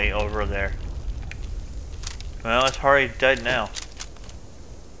Clawy over there. Well, it's already dead now.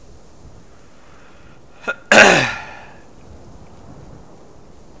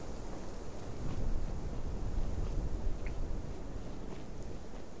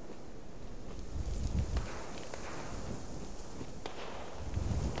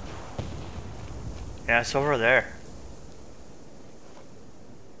 Yeah, it's over there.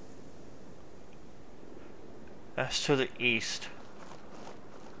 That's to the east.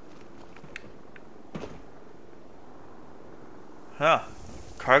 Huh.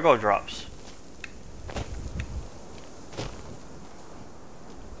 Cargo drops.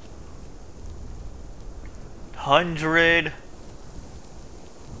 $100.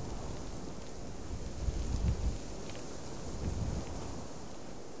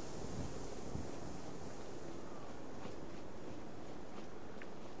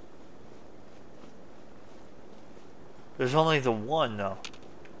 There's only the one though.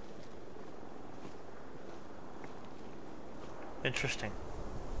 Interesting.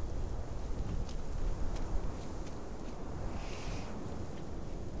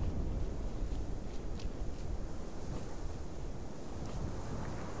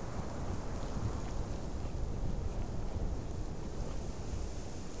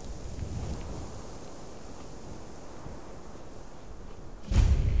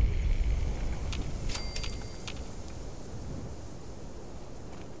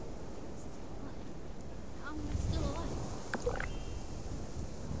 How am I still alive?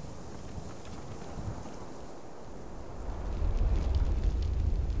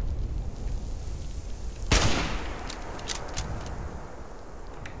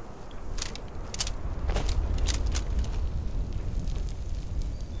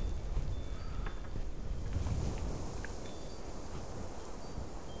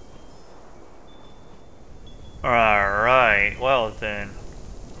 Alright, well then.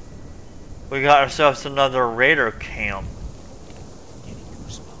 We got ourselves another raider camp. Getting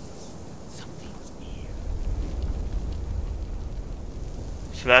goosebumps. Something's near.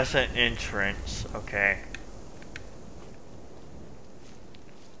 So that's an entrance, okay.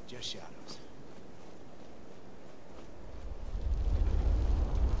 Just shadows.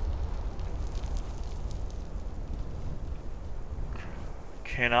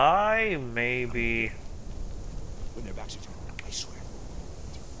 Can I maybe... When their backs are turned, I swear.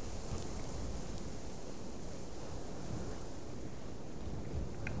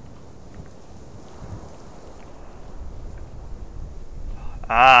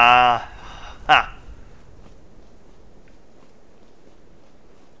 Ah, ha.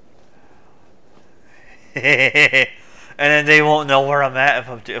 And then they won't know where I'm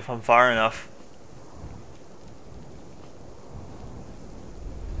at if I'm far enough.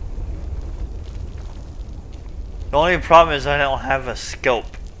 The only problem is I don't have a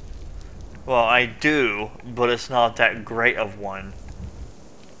scope. Well, I do, but it's not that great of one.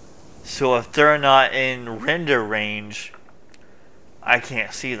 So if they're not in render range, I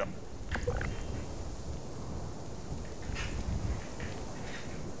can't see them.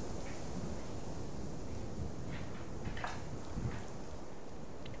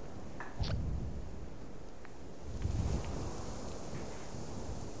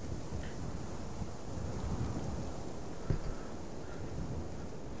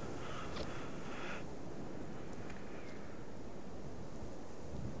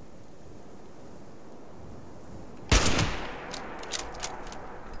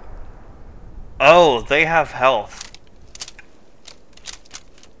 Oh, they have health.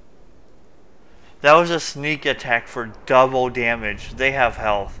 That was a sneak attack for double damage. They have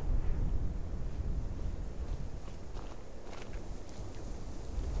health.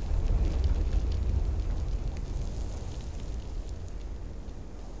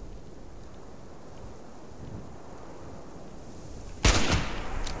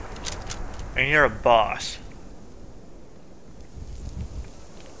 And you're a boss.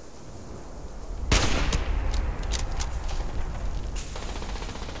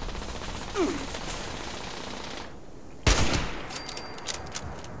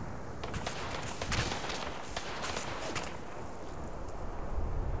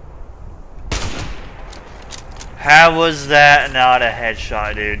 How was that not a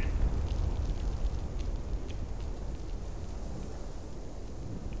headshot, dude?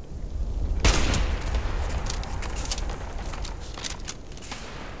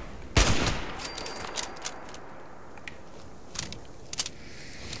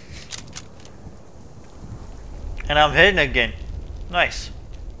 And I'm hitting again. Nice.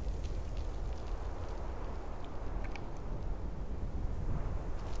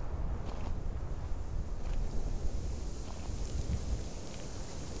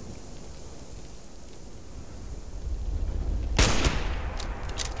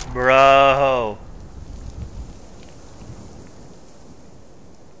 Bro.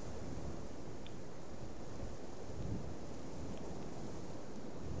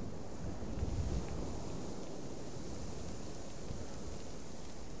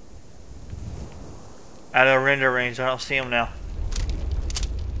 Out of render range, I don't see him now.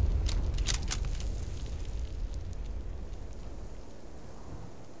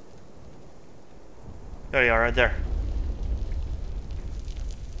 There you are, right there.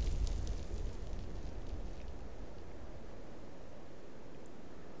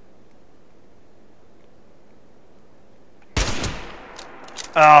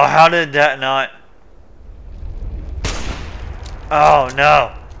 Oh, how did that not? Oh,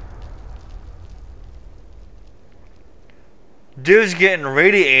 no. Dude's getting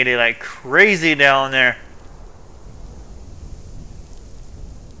radiated like crazy down there.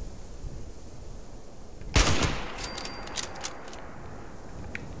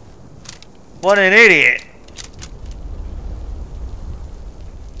 What an idiot.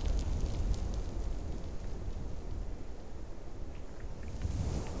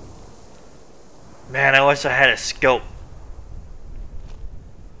 Man, I wish I had a scope.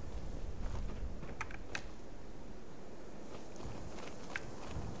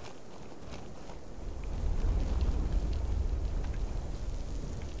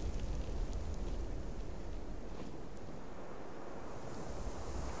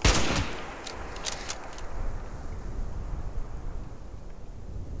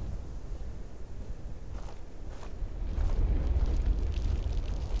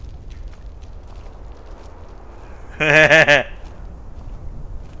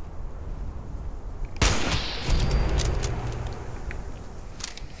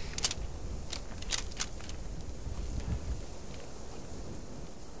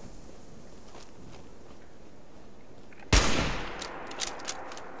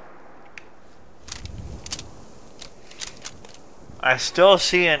 I still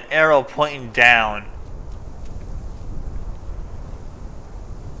see an arrow pointing down.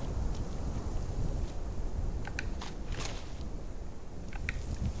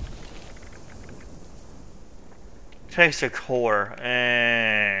 Takes a core.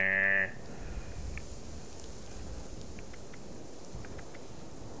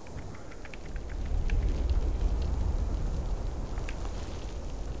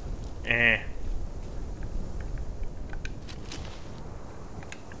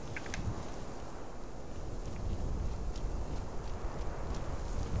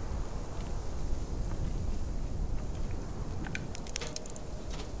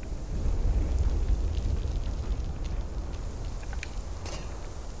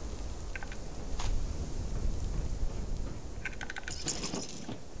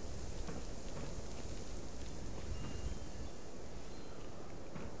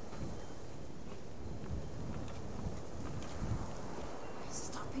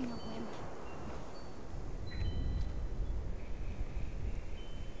 Stop being a wimp.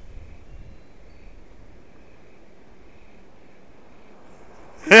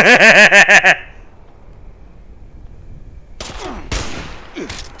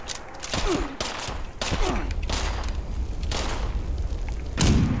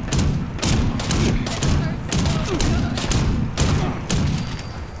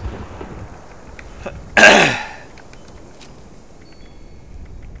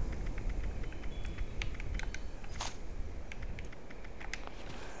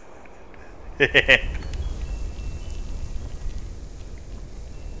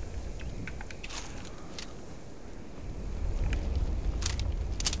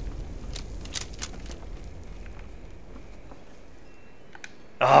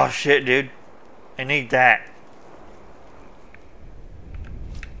 Oh shit, dude. I need that.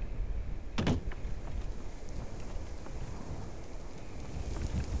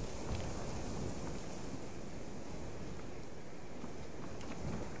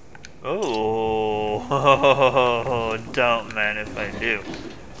 Oh, don't man if I do.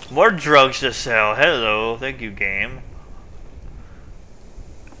 More drugs to sell. Hello, thank you, game.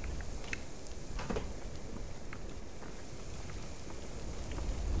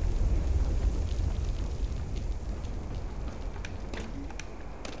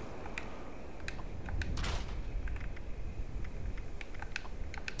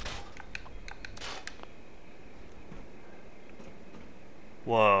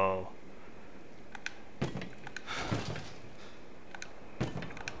 Whoa.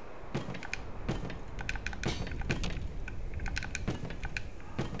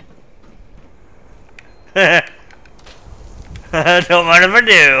 Don't mind if I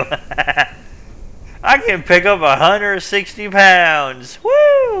do. I can pick up 160 pounds.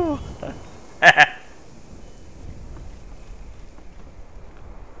 Woo!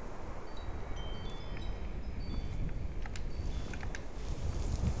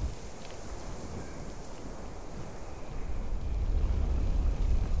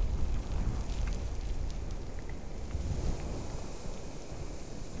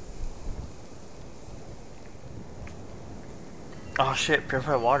 Oh shit,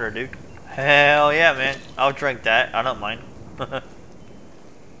 purified water, dude. Hell yeah, man. I'll drink that. I don't mind.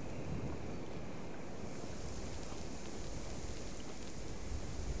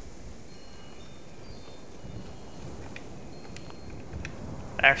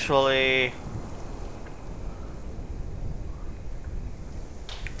 Actually...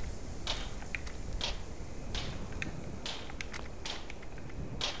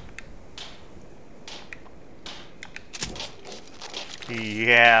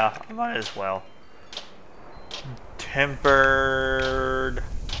 yeah, I might as well. Tempered.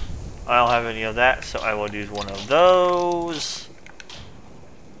 I don't have any of that, so I will use one of those.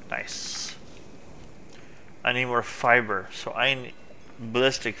 Nice. I need more fiber, so I need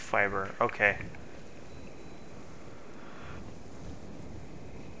ballistic fiber. Okay.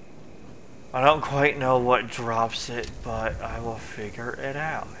 I don't quite know what drops it, but I will figure it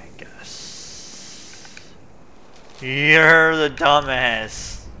out, I guess. You're the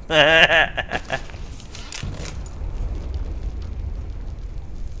dumbass.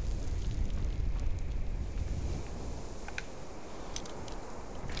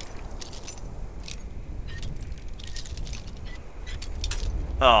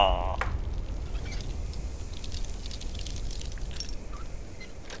 Oh.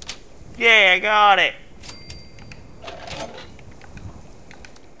 Yeah, I got it.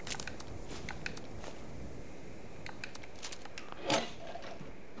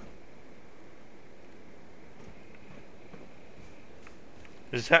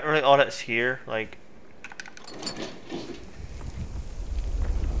 Is that really all that's here? Like...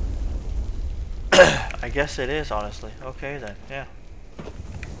 I guess it is, honestly. Okay then, yeah.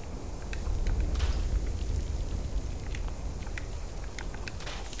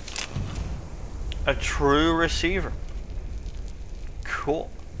 A true receiver. Cool.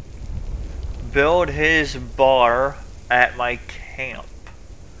 Build his bar at my camp.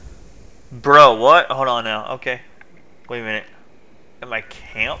 Bro, what? Hold on now. Okay. Wait a minute. At my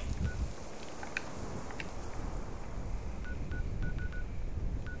camp?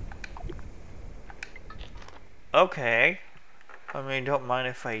 Okay. I mean, don't mind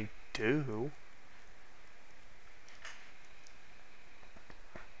if I do.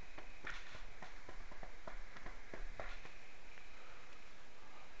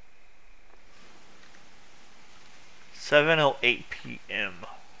 $7:08 p.m.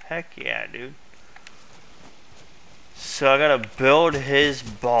 Heck yeah, dude. So I gotta build his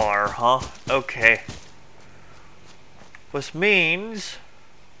bar, huh? Okay. Which means...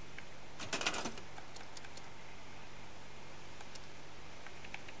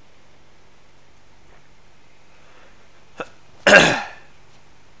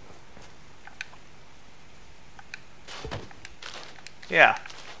 yeah.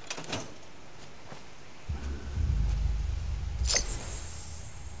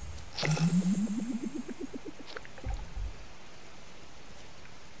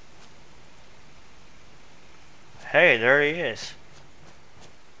 Hey, there he is.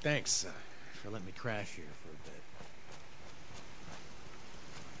 Thanks for letting me crash here for a bit.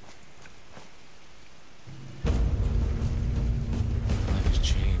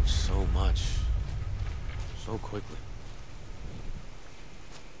 so quickly.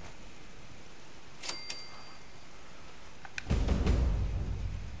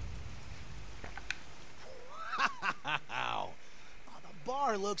 Wow! Oh, the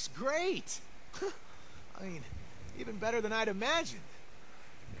bar looks great! I mean, even better than I'd imagined.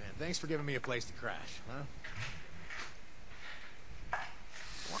 Man, thanks for giving me a place to crash, huh?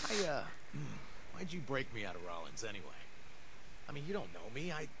 Why'd you break me out of Rollins anyway? I mean, you don't know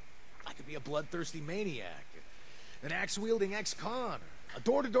me. I could be a bloodthirsty maniac, an axe-wielding ex-con, or a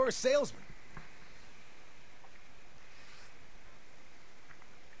door-to-door salesman.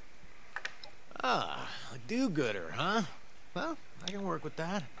 Ah, a do-gooder, huh? Well, I can work with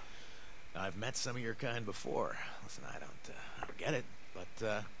that. I've met some of your kind before. Listen, I don't get it,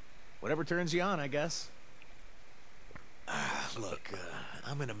 but whatever turns you on, I guess. Look,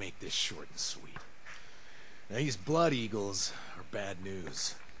 I'm gonna make this short and sweet. Now, these Blood Eagles are bad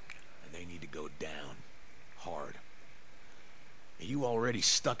news, and they need to go down hard. You already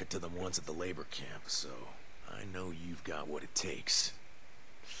stuck it to them once at the labor camp, so I know you've got what it takes.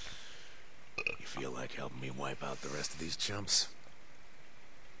 You feel like helping me wipe out the rest of these chumps?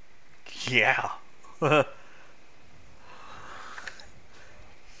 Yeah. Now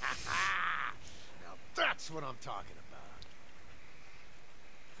that's what I'm talking about.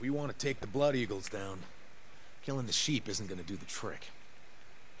 If we want to take the Blood Eagles down, killing the sheep isn't going to do the trick.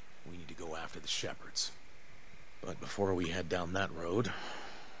 We need to go after the shepherds. But before we head down that road,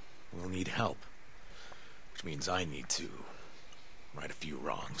 we'll need help. Which means I need to right a few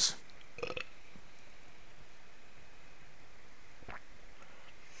wrongs.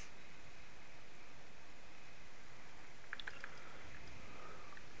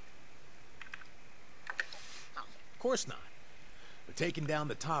 Of course not. But taking down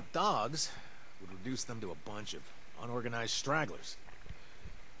the top dogs would reduce them to a bunch of unorganized stragglers.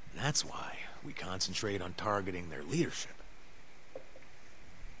 And that's why we concentrate on targeting their leadership.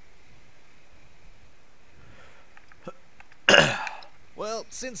 Well,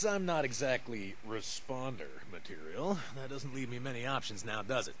 since I'm not exactly responder material, that doesn't leave me many options now,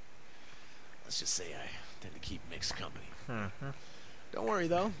 does it? Let's just say I tend to keep mixed company. Don't worry,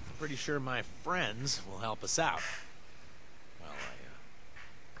 though. I'm pretty sure my friends will help us out. Well,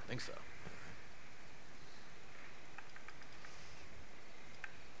 I think so.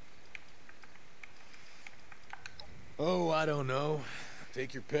 Oh, I don't know.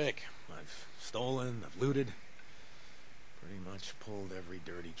 Take your pick. I've stolen, I've looted. Pretty much pulled every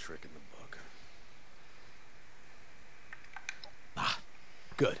dirty trick in the book. Ah,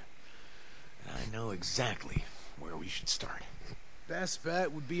 good. I know exactly where we should start. Best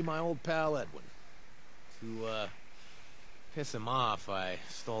bet would be my old pal Edwin. To, piss him off, I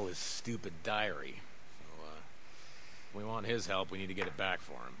stole his stupid diary. So, if we want his help, we need to get it back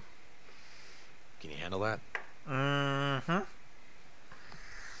for him. Can you handle that?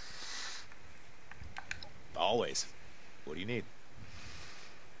 Always. What do you need?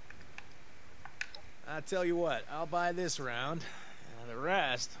 I tell you what, I'll buy this round, and the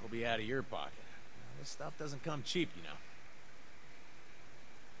rest will be out of your pocket. This stuff doesn't come cheap, you know.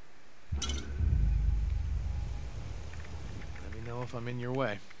 Let me know if I'm in your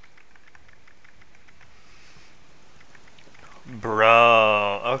way.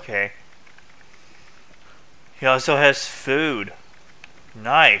 Bro, okay. He also has food.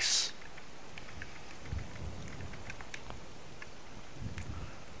 Nice.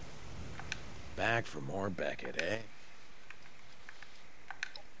 Back for more Beckett, eh?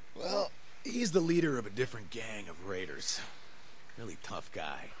 Well, he's the leader of a different gang of raiders. Really tough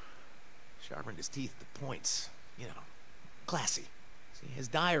guy. Sharpened his teeth to points. You know, classy. See, his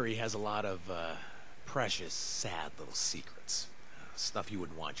diary has a lot of, precious, sad little secrets. Stuff you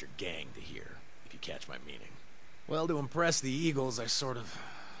wouldn't want your gang to hear, if you catch my meaning. Well, to impress the Eagles, I sort of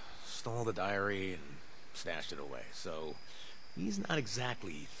stole the diary and stashed it away, so he's not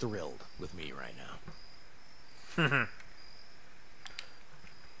exactly thrilled with me right now.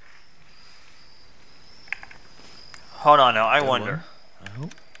 Hold on now, I wonder. I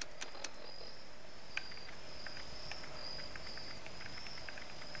hope.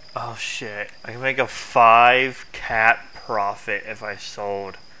 Oh shit, I can make a 5 cat profit if I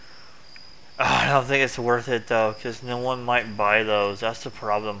sold. Oh, I don't think it's worth it though, because no one might buy those. That's the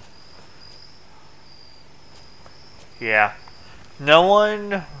problem. Yeah. No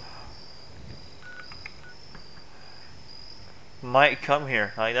one might come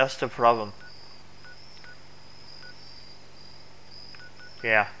here. Like, that's the problem.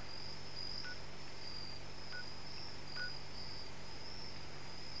 Yeah.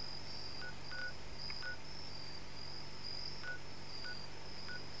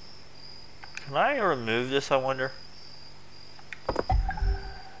 Can I remove this, I wonder? Oh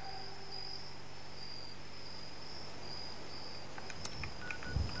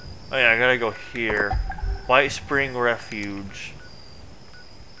yeah, I gotta go here. White Spring Refuge.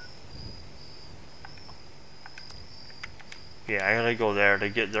 Yeah, I gotta go there to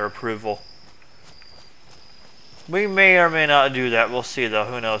get their approval. We may or may not do that. We'll see though.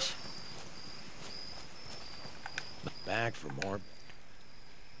 Who knows? Back for more.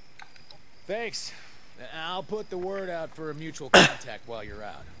 Thanks. I'll put the word out for a mutual contact while you're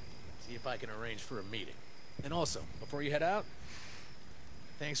out. See if I can arrange for a meeting. And also, before you head out,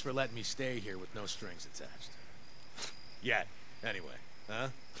 thanks for letting me stay here with no strings attached. Yet, anyway, huh?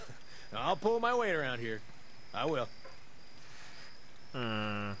 I'll pull my weight around here. I will.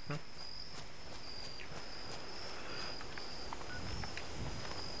 Mm-hmm.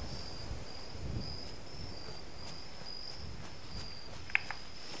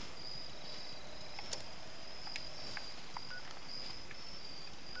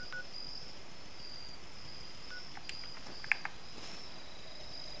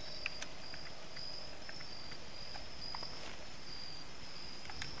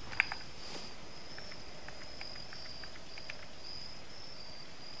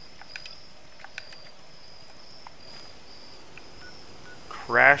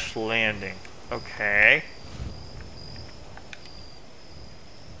 Crash landing. Okay.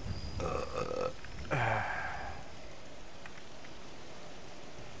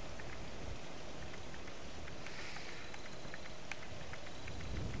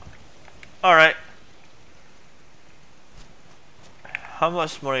 Alright. How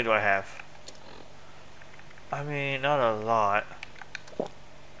much money do I have? I mean, not a lot.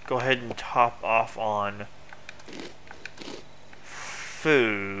 Go ahead and top off on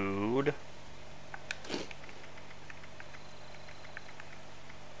food.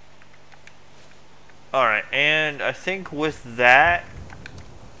 Alright, and I think with that,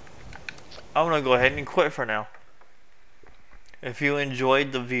 I'm gonna go ahead and quit for now. If you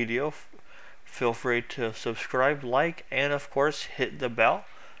enjoyed the video, feel free to subscribe, like, and of course hit the bell.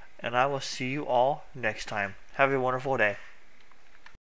 And I will see you all next time. Have a wonderful day.